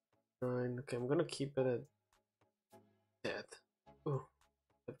 9. Okay, I'm gonna keep it at that. Oh,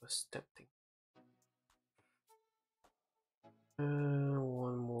 that was tempting.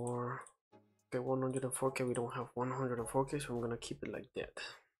 One more. Okay, 104k. We don't have 104k, so I'm gonna keep it like that.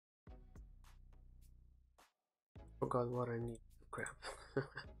 Forgot what I need to grab.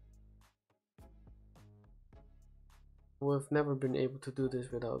 We've never been able to do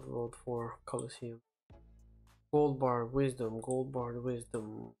this without vote for Colosseum. Gold bar wisdom, gold bar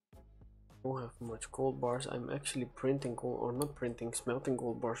wisdom. Don't have much gold bars. I'm actually printing gold, or not printing, smelting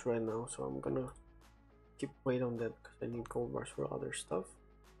gold bars right now, so I'm gonna keep wait on that because I need gold bars for other stuff.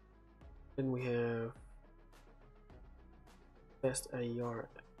 Then we have best AR,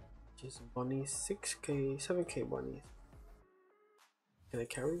 which is bunnies, 6k, 7k bunnies. Can I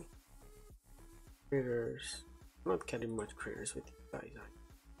carry? Critters. I'm not carrying much critters with you guys.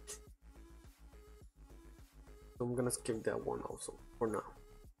 So I'm gonna skip that one also for now.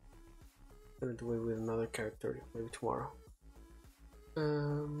 I'm gonna do it with another character maybe tomorrow.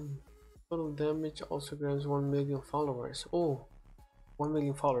 Total damage also grants 1 million followers. Oh, 1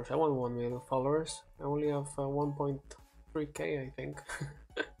 million followers. I want 1 million followers. I only have 1.3k, I think.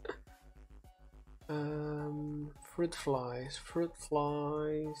 Fruit flies. Fruit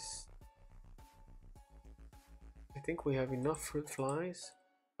flies. I think we have enough fruit flies,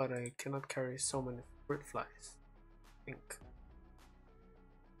 but I cannot carry so many fruit flies. I think.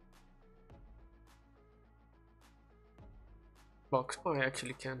 Blocks. Oh, I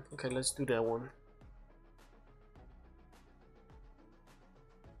actually can. Okay, let's do that one.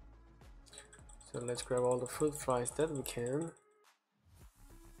 So let's grab all the fruit flies that we can.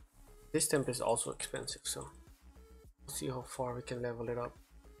 This temp is also expensive, so we'll see how far we can level it up.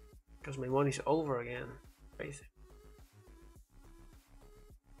 Because my money's over again. Crazy.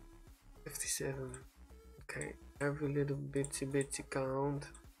 57. Okay, every little bitsy count.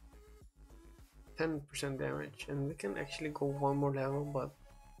 10% damage, and we can actually go one more level, but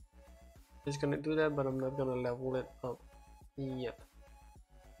I'm just gonna do that, but I'm not gonna level it up yet.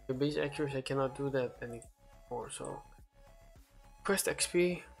 The base accuracy, I cannot do that anymore, so quest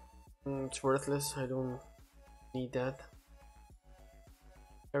XP, it's worthless. I don't need that.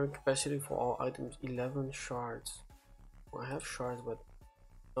 Carrying capacity for all items 11 shards. Well, I have shards, but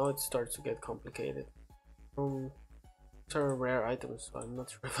now it starts to get complicated. These are rare items, so I'm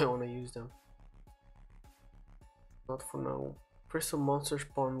not sure if I want to use them. Not for now. Crystal monster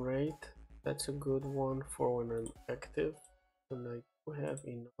spawn rate. That's a good one for when I'm active. And I do have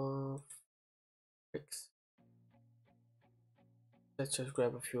enough bricks. Let's just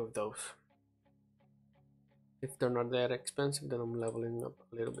grab a few of those. If they're not that expensive, then I'm leveling up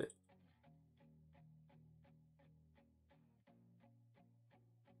a little bit.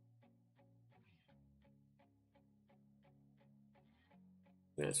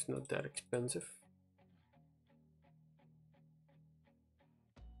 Yeah, it's not that expensive.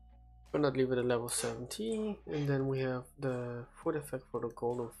 Why not leave it at level 70? And then we have the food effect for the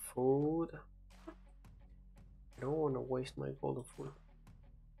golden food. I don't want to waste my golden food.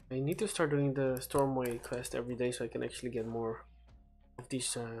 I need to start doing the Stormway quest every day so I can actually get more of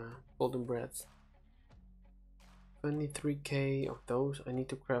these golden breads. 23k of those. I need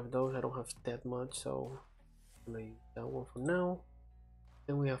to craft those. I don't have that much, so I'm gonna use that one for now.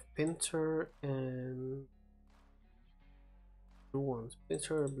 Then we have pincer and blue ones.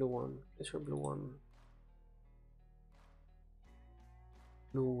 Pincer, blue one. Pincer, blue one.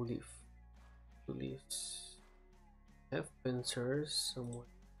 Blue leaf. Blue leaves. have pincers somewhere.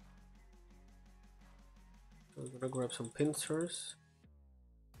 So I'm gonna grab some pincers.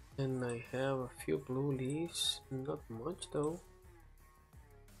 And I have a few blue leaves, not much though.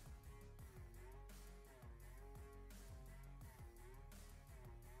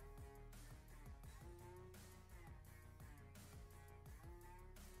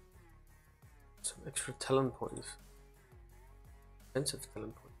 Some extra talent points. Expensive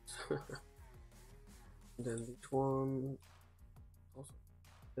talent points. Then this one also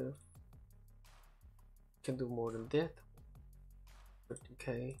can do more than that.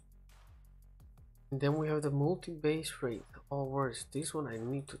 30k. And then we have the multi-base rate. Oh, worse. This one I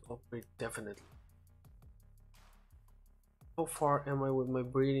need to upgrade definitely. How far am I with my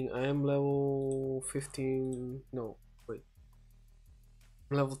breeding? I am level 15. No, wait.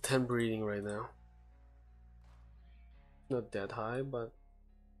 I'm level 10 breeding right now. Not that high, but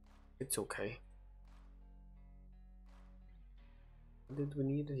it's okay. Did we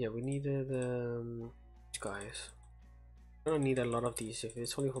need it? Yeah, we needed guys. I don't need a lot of these if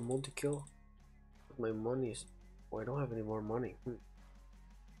it's only for multi-kill. But my money is... Oh, I don't have any more money.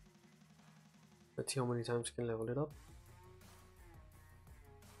 Let's see how many times we can level it up.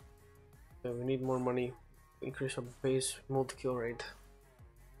 Yeah, we need more money. Increase our base multi-kill rate.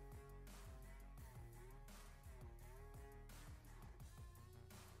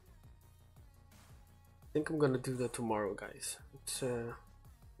 I think I'm gonna do that tomorrow, guys. It's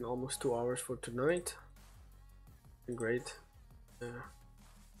almost 2 hours for tonight. Great. I'm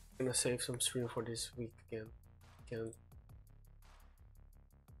gonna save some stream for this week again. Let's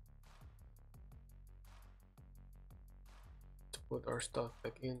put our stuff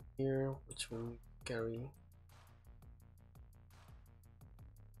back in here, which we need to carry.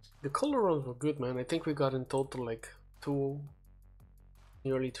 The color runs were good, man. I think we got in total like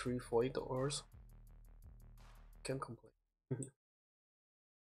nearly 3 void ores. Can't complain.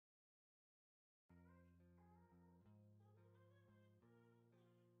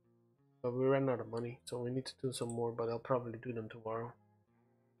 But we ran out of money, so we need to do some more, but I'll probably do them tomorrow.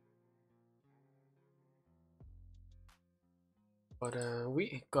 But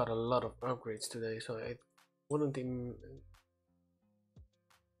we got a lot of upgrades today, so I wouldn't even...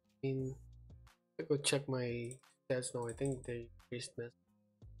 I go check my stats now. I think they increased that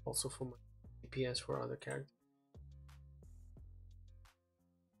also for my DPS for other characters.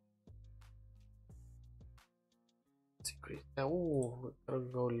 Secret. Oh, gotta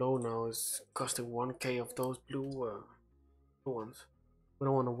go low now. It's costing 1k of those blue ones. We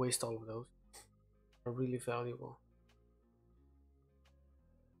don't want to waste all of those. They're really valuable.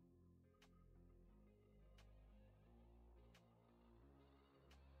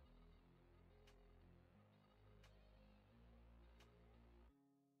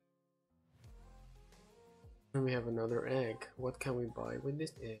 And we have another egg. What can we buy with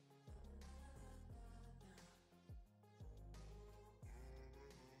this egg?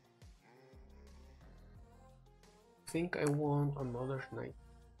 I think I want another snake.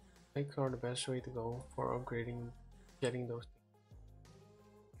 Snakes are the best way to go for upgrading, getting those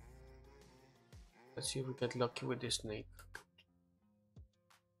things. Let's see if we get lucky with this snake.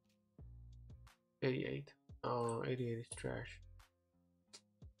 88. Oh, 88 is trash.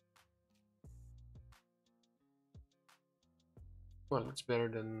 Well, it's better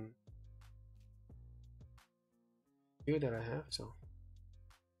than few that I have, so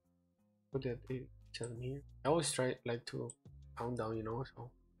put that 87 here. I always try like to count down, you know, so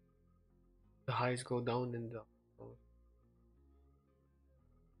the highs go down and the lows.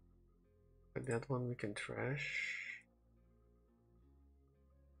 But that one we can trash.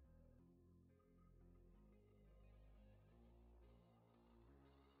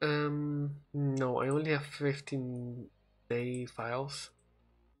 No, I only have 15-day files.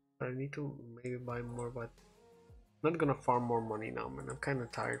 I need to maybe buy more, but I'm not gonna farm more money now, man. I'm kind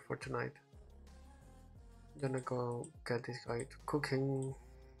of tired for tonight. I'm gonna go get this guy to cooking.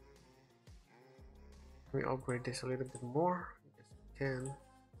 Let me upgrade this a little bit more. Yes, we can.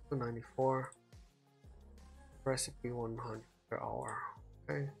 294. Recipe 100 per hour.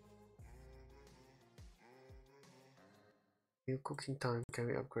 Okay. New cooking time. Can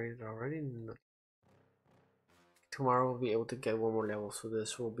we upgrade it already? No. Tomorrow we'll be able to get one more level, so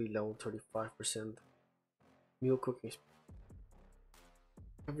this will be level 35%. Meal cooking.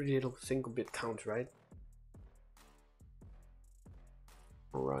 Every little single bit counts, right?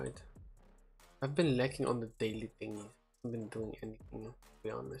 Alright. I've been lacking on the daily thingies. I haven't been doing anything, to be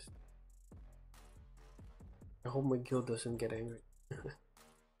honest. I hope my guild doesn't get angry.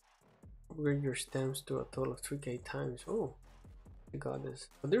 Upgrade your stamps to a total of 3k times. Oh, I got this.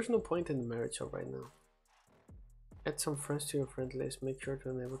 But there's no point in the marriage shop right now. Add some friends to your friend list. Make sure to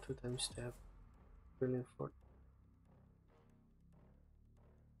enable 2x stab. Brilliant for.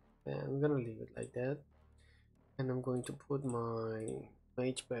 Yeah, I'm gonna leave it like that. And I'm going to put my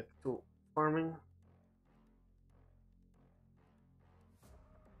mage back to farming.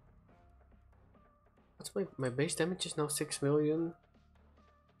 What's my base damage is now 6 million.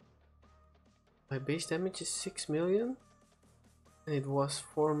 My base damage is 6 million. And it was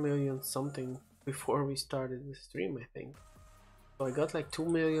 4 million something before we started the stream, I think. So I got like 2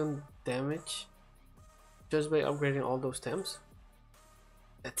 million damage just by upgrading all those temps.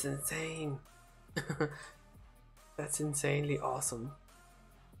 That's insane. That's insanely awesome.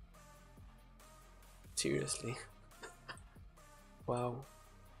 Seriously. Wow.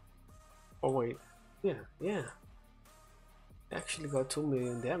 Oh wait. Yeah. I actually got 2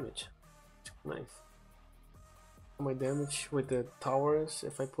 million damage. Nice. My damage with the towers,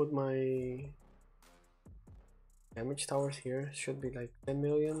 if I put my damage towers here, should be like 10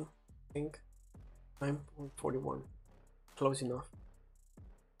 million, I think. 9.41. Close enough.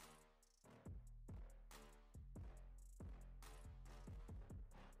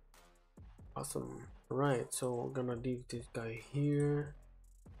 Awesome. Right, so I'm gonna leave this guy here.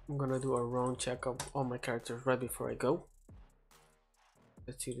 I'm gonna do a round check of all my characters right before I go.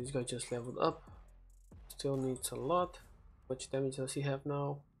 Let's see, this guy just leveled up. Still needs a lot. How much damage does he have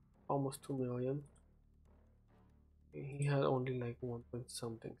now? Almost 2 million. He had only like 1 point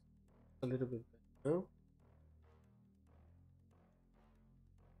something. A little bit better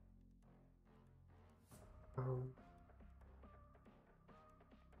now.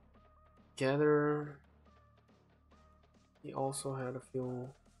 Gather. He also had a few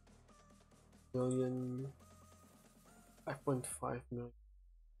million. 5.5 million.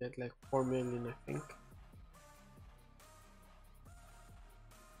 He had like 4 million, I think.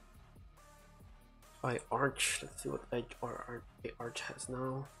 By Arch, let's see what Arch has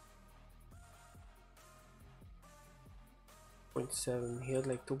now. 0.7. He had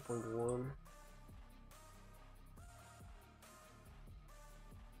like 2.1.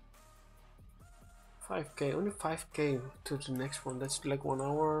 5k, only 5k to the next one. That's like 1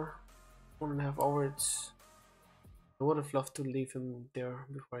 hour, 1.5 hours. I would have loved to leave him there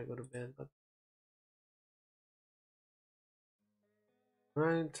before I go to bed, but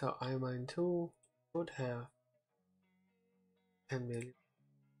right. So I mine 2 would have 10 million,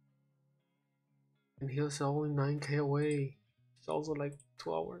 and he was only 9k away. It's also like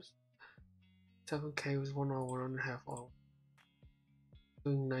 2 hours. 7k was 1 hour and a half hour,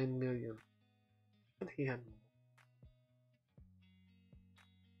 doing 9 million, and he had more.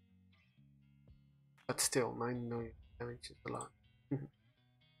 But still, 9 million damage is a lot.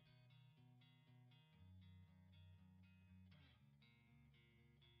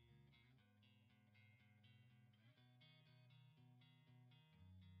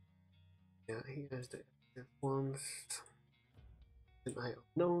 Yeah, he has the F1s. An eye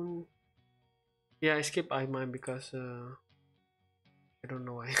unknown. Yeah, I skip eye mine because I don't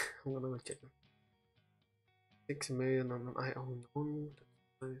know why. I'm gonna go check. 6 million on an eye unknown.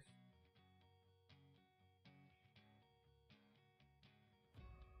 That's nice.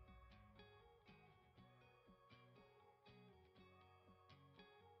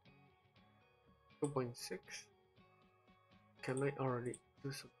 .6. Can I already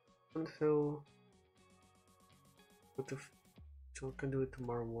do some unfill? So I can do it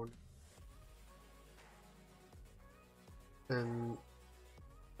tomorrow morning. And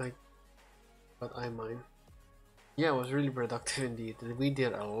like, but I mine. Yeah, it was really productive indeed. We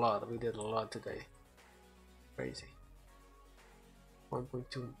did a lot. We did a lot today. Crazy.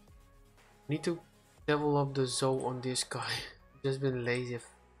 1.2. Need to level up the Zoe on this guy. Just been lazy.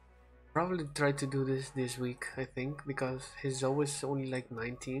 Probably try to do this week, I think, because his Zoe is only like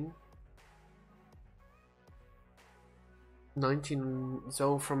 19. 19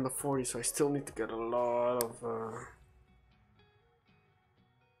 Zoe from the 40, so I still need to get a lot of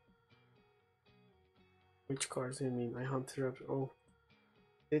which cars do you mean? I hunted up. Oh,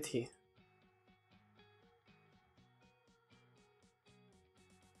 did he?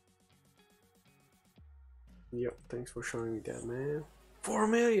 Yep, thanks for showing me that, man. 4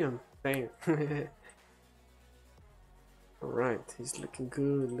 million! Dang. Alright, he's looking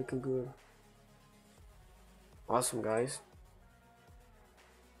good, looking good. Awesome, guys.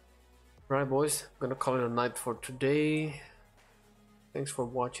 Right, boys, I'm gonna call it a night for today. Thanks for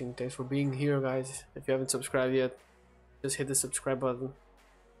watching, thanks for being here, guys. If you haven't subscribed yet, just hit the subscribe button.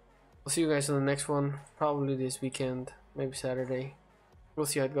 I'll see you guys on the next one, probably this weekend, maybe Saturday. We'll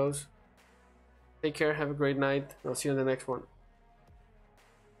see how it goes. Take care, have a great night, I'll see you on the next one.